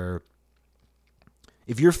homelessness, where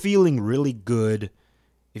if you're feeling really good,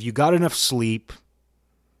 if you got enough sleep,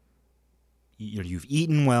 you've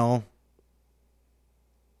eaten well,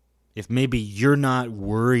 if maybe you're not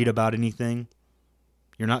worried about anything,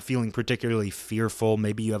 you're not feeling particularly fearful,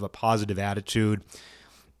 maybe you have a positive attitude,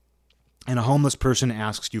 and a homeless person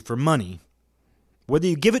asks you for money, whether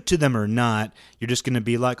you give it to them or not, you're just going to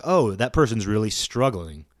be like, oh, that person's really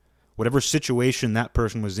struggling. Whatever situation that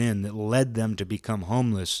person was in that led them to become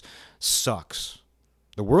homeless sucks.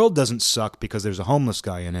 The world doesn't suck because there's a homeless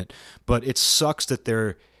guy in it, but it sucks that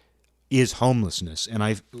there is homelessness,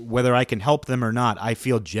 and whether I can help them or not, I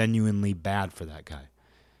feel genuinely bad for that guy.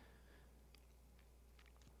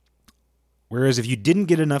 Whereas if you didn't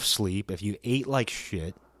get enough sleep, if you ate like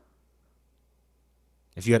shit,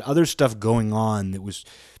 if you had other stuff going on that was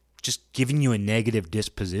just giving you a negative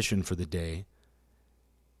disposition for the day,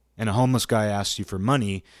 and a homeless guy asks you for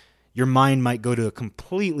money, your mind might go to a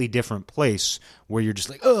completely different place where you're just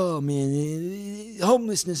like, oh man,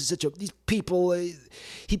 homelessness is these people,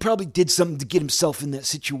 he probably did something to get himself in that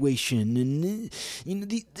situation. And,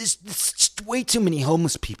 there's just way too many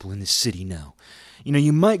homeless people in this city now.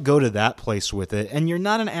 You might go to that place with it, and you're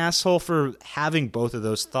not an asshole for having both of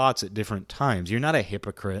those thoughts at different times. You're not a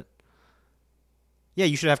hypocrite. Yeah,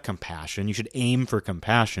 you should have compassion. You should aim for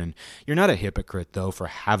compassion. You're not a hypocrite, though, for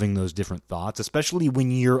having those different thoughts, especially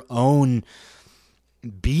when your own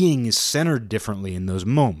being is centered differently in those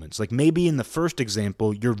moments. Maybe in the first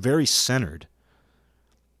example, you're very centered.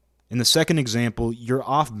 In the second example, you're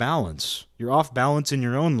off balance. You're off balance in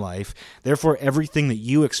your own life. Therefore, everything that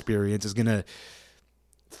you experience is going to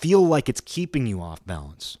feel like it's keeping you off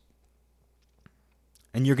balance.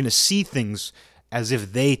 And you're going to see things as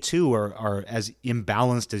if they too are as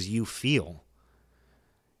imbalanced as you feel.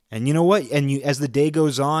 And you know what? And as the day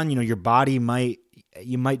goes on, your body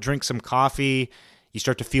you might drink some coffee, you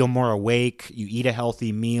start to feel more awake, you eat a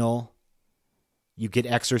healthy meal, you get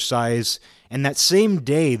exercise, and that same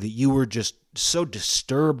day that you were just so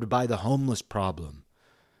disturbed by the homeless problem,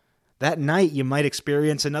 that night you might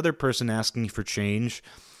experience another person asking for change,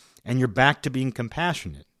 and you're back to being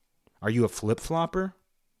compassionate. Are you a flip-flopper?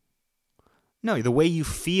 No, the way you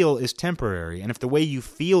feel is temporary. And if the way you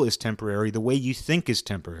feel is temporary, the way you think is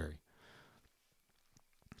temporary.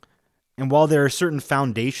 And while there are certain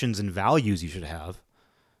foundations and values you should have,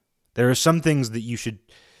 there are some things that you should,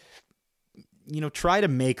 try to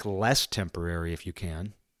make less temporary if you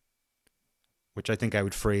can, which I think I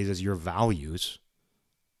would phrase as your values.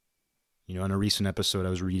 In a recent episode, I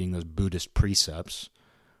was reading those Buddhist precepts,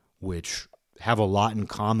 which have a lot in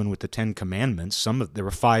common with the Ten Commandments. There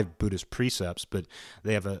were 5 Buddhist precepts, but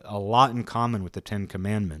they have a lot in common with the Ten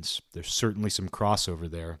Commandments. There's certainly some crossover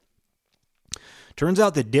there. Turns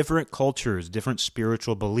out that different cultures, different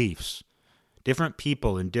spiritual beliefs, different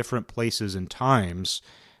people in different places and times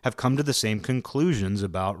have come to the same conclusions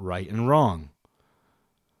about right and wrong,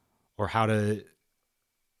 or how to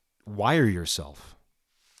wire yourself,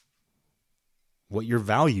 what your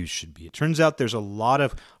values should be. It turns out there's a lot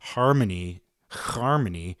of harmony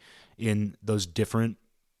in those different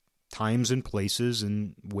times and places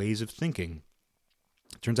and ways of thinking.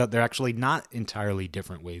 It turns out they're actually not entirely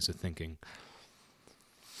different ways of thinking.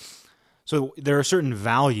 So there are certain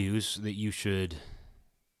values that you should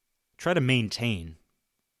try to maintain.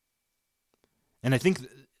 And I think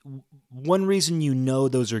one reason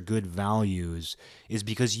those are good values is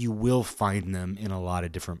because you will find them in a lot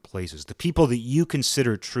of different places. The people that you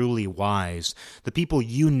consider truly wise, the people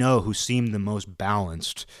who seem the most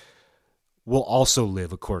balanced, will also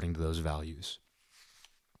live according to those values.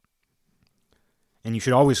 And you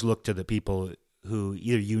should always look to the people who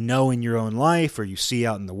either in your own life or you see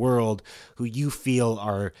out in the world who you feel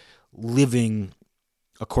are living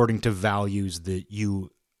according to values that you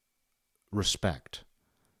respect.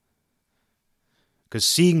 Because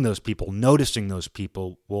seeing those people, noticing those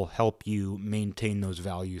people will help you maintain those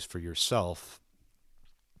values for yourself.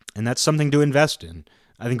 And that's something to invest in.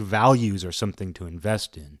 I think values are something to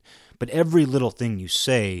invest in. But every little thing you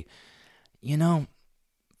say,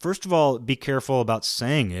 first of all, be careful about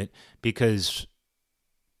saying it, because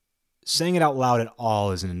saying it out loud at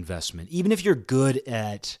all is an investment. Even if you're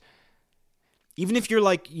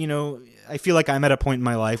like, I feel like I'm at a point in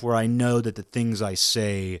my life where I know that the things I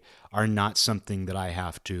say are not something that I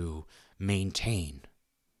have to maintain.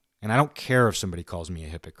 And I don't care if somebody calls me a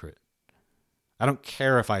hypocrite. I don't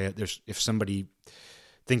care if somebody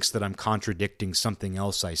thinks that I'm contradicting something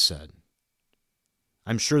else I said.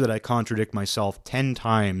 I'm sure that I contradict myself 10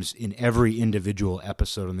 times in every individual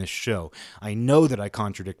episode on this show. I know that I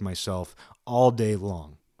contradict myself all day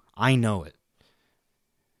long. I know it.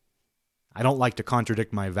 I don't like to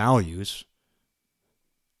contradict my values.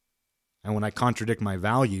 And when I contradict my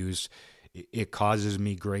values, it causes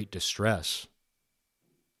me great distress.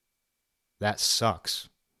 That sucks.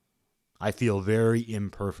 I feel very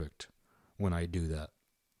imperfect when I do that.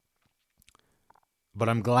 But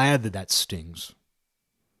I'm glad that stings.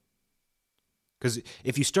 Because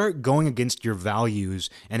if you start going against your values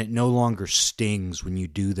and it no longer stings when you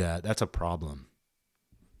do that, that's a problem.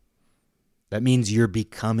 That means you're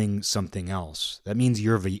becoming something else. That means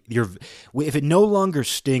if it no longer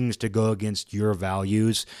stings to go against your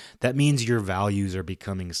values, that means your values are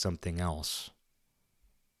becoming something else.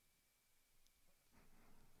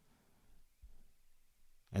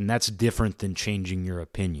 And that's different than changing your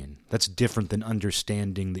opinion. That's different than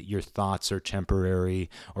understanding that your thoughts are temporary,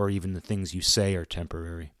 or even the things you say are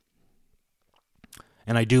temporary.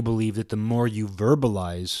 And I do believe that the more you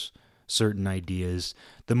verbalize certain ideas,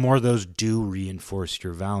 the more those do reinforce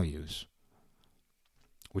your values,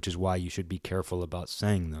 which is why you should be careful about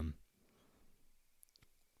saying them.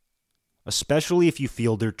 Especially if you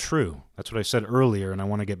feel they're true. That's what I said earlier, and I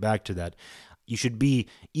want to get back to that. You should be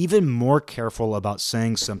even more careful about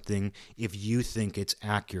saying something if you think it's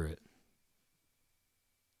accurate.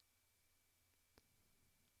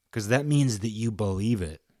 Because that means that you believe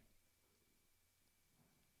it.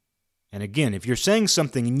 And again, if you're saying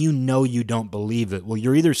something and you don't believe it, well,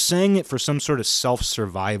 you're either saying it for some sort of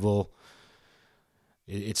self-survival,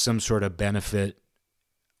 it's some sort of benefit,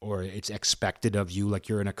 or it's expected of you, like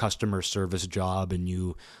you're in a customer service job and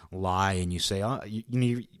you lie and you say, oh,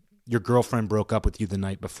 your girlfriend broke up with you the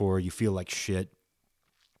night before, you feel like shit,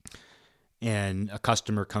 and a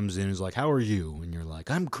customer comes in and is like, how are you? And you're like,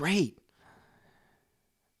 I'm great.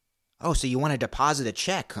 Oh, so you want to deposit a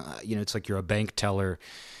check? It's like you're a bank teller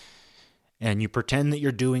and you pretend that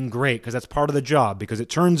you're doing great because that's part of the job, because it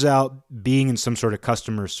turns out being in some sort of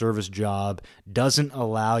customer service job doesn't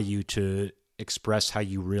allow you to express how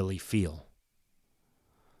you really feel.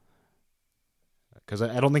 Because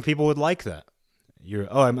I don't think people would like that.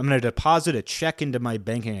 I'm going to deposit a check into my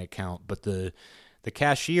banking account, but the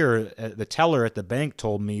cashier, the teller at the bank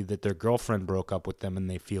told me that their girlfriend broke up with them and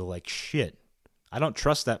they feel like shit. I don't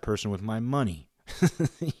trust that person with my money.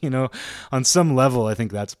 On some level, I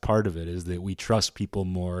think that's part of it, is that we trust people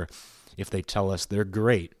more if they tell us they're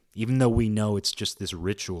great, even though we know it's just this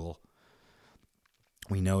ritual.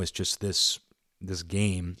 We know it's just this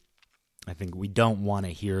game. I think we don't want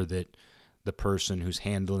to hear that the person who's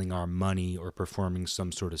handling our money or performing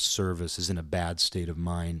some sort of service is in a bad state of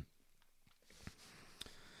mind.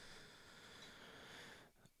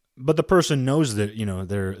 But the person knows that,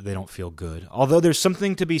 they don't feel good. Although there's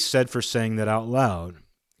something to be said for saying that out loud.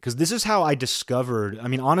 Because this is how I discovered,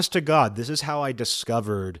 honest to God, this is how I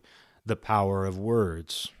discovered the power of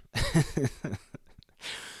words.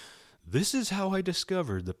 This is how I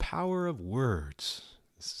discovered the power of words.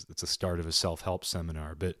 It's the start of a self-help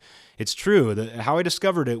seminar. But it's true. How I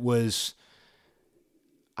discovered it was,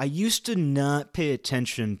 I used to not pay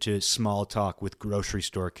attention to small talk with grocery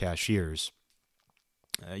store cashiers.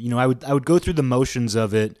 I would go through the motions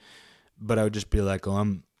of it, but I would just be like, "Oh,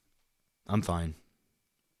 I'm fine."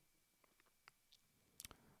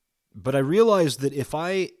 But I realized that if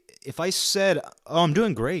I said, "Oh, I'm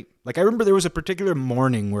doing great," like I remember there was a particular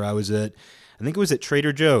morning where I think it was at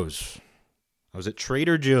Trader Joe's. I was at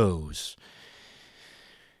Trader Joe's,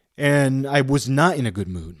 and I was not in a good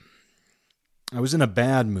mood. I was in a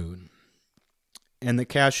bad mood, and the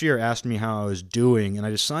cashier asked me how I was doing, and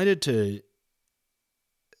I decided to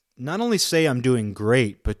not only say I'm doing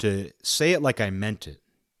great, but to say it like I meant it.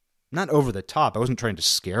 Not over the top. I wasn't trying to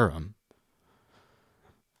scare him.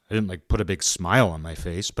 I didn't put a big smile on my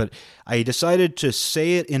face, but I decided to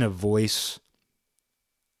say it in a voice.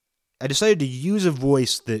 I decided to use a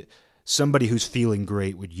voice that somebody who's feeling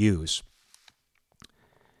great would use.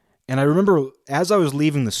 And I remember as I was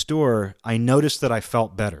leaving the store, I noticed that I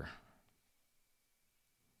felt better.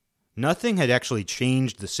 Nothing had actually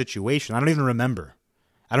changed the situation. I don't even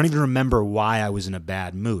remember why I was in a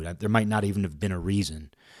bad mood. There might not even have been a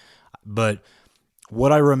reason. But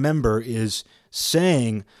what I remember is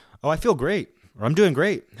saying, "Oh, I feel great," or "I'm doing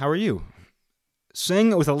great. How are you?"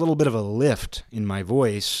 Saying it with a little bit of a lift in my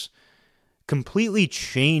voice completely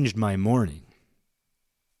changed my morning.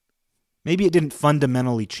 Maybe it didn't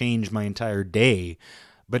fundamentally change my entire day,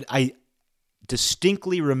 but I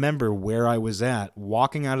distinctly remember where I was at,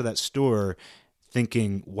 walking out of that store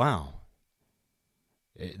thinking, wow,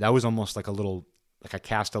 that was almost like I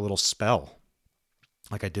cast a little spell,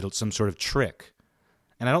 like I did some sort of trick.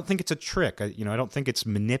 And I don't think it's a trick. I don't think it's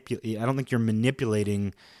I don't think you're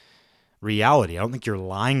manipulating reality. I don't think you're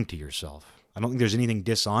lying to yourself. I don't think there's anything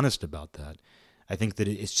dishonest about that. I think that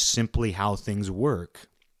it's simply how things work.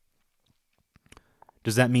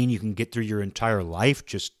 Does that mean you can get through your entire life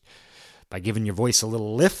just by giving your voice a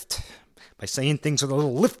little lift? By saying things with a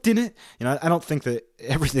little lift in it? I don't think that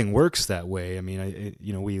everything works that way.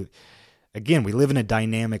 We live in a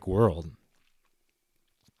dynamic world.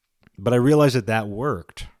 But I realized that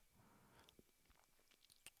worked.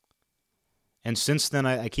 And since then,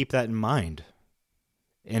 I keep that in mind.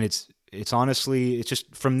 And it's honestly, it's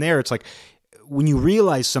just from there, it's like when you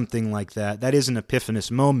realize something like that is an epiphanous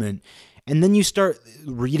moment. And then you start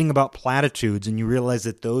reading about platitudes and you realize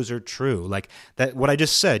that those are true. Like that, what I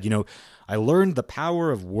just said, I learned the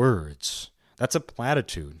power of words. That's a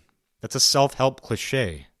platitude. That's a self-help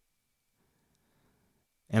cliche.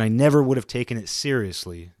 And I never would have taken it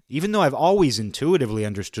seriously, even though I've always intuitively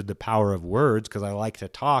understood the power of words because I like to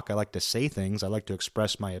talk, I like to say things, I like to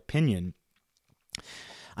express my opinion.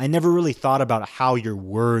 I never really thought about how your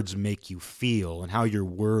words make you feel and how your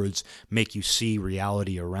words make you see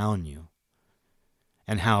reality around you.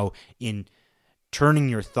 And how in turning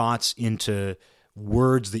your thoughts into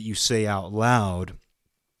words that you say out loud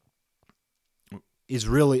is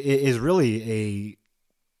really a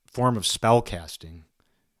form of spell casting.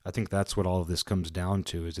 I think that's what all of this comes down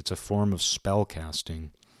to, is it's a form of spell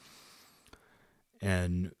casting.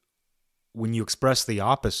 And when you express the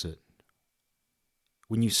opposite,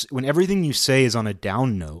 when everything you say is on a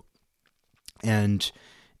down note, and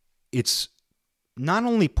it's not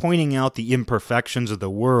only pointing out the imperfections of the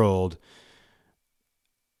world,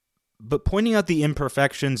 but pointing out the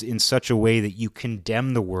imperfections in such a way that you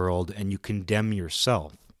condemn the world and you condemn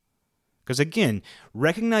yourself. Because again,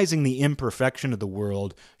 recognizing the imperfection of the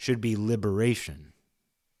world should be liberation.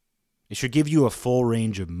 It should give you a full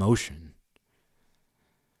range of motion.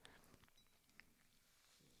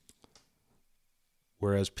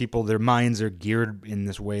 Whereas people, their minds are geared in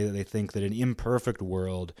this way that they think that an imperfect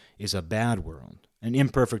world is a bad world. An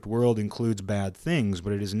imperfect world includes bad things,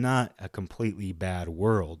 but it is not a completely bad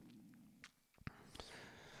world.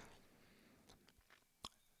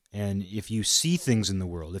 And if you see things in the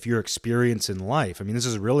world, if your experience in life, I mean, this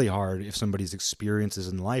is really hard if somebody's experiences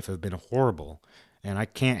in life have been horrible, and I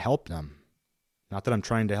can't help them. Not that I'm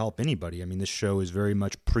trying to help anybody. I mean, this show is very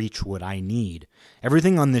much preach what I need.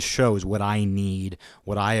 Everything on this show is what I need,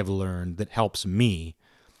 what I have learned that helps me.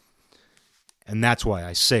 And that's why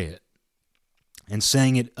I say it. And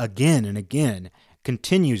saying it again and again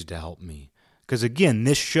continues to help me. Because again,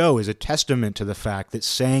 this show is a testament to the fact that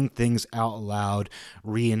saying things out loud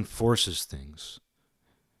reinforces things.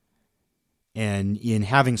 And in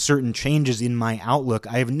having certain changes in my outlook,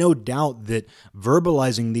 I have no doubt that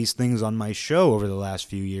verbalizing these things on my show over the last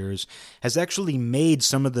few years has actually made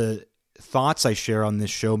some of the thoughts I share on this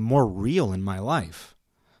show more real in my life.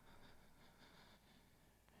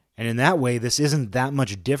 And in that way, this isn't that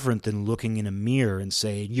much different than looking in a mirror and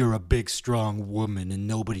saying, "You're a big, strong woman and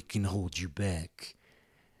nobody can hold you back.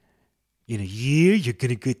 In a year, you're going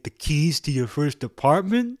to get the keys to your first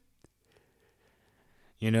apartment."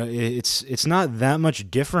 You know, it's not that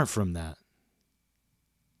much different from that.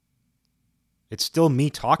 It's still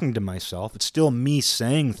me talking to myself. It's still me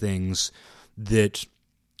saying things that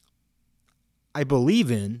I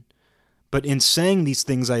believe in, but in saying these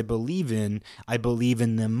things I believe in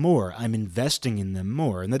them more. I'm investing in them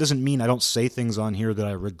more. And that doesn't mean I don't say things on here that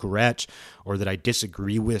I regret or that I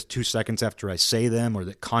disagree with 2 seconds after I say them or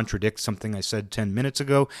that contradict something I said 10 minutes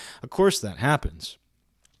ago. Of course that happens.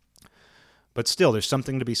 But still, there's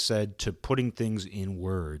something to be said to putting things in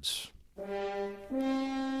words.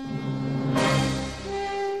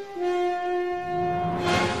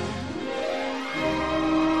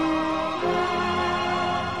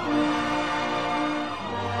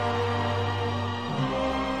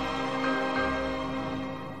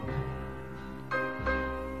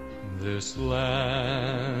 This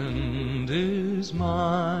land is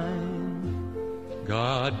mine.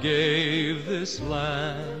 God gave this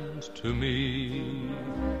land to me.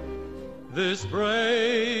 This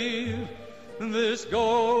brave, this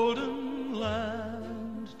golden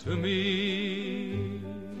land to me.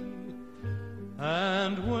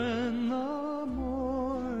 And when the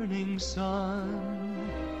morning sun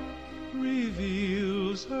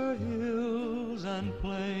reveals her hills and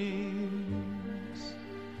plains,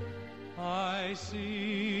 I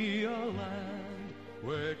see a land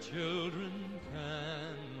where children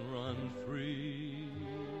can run free.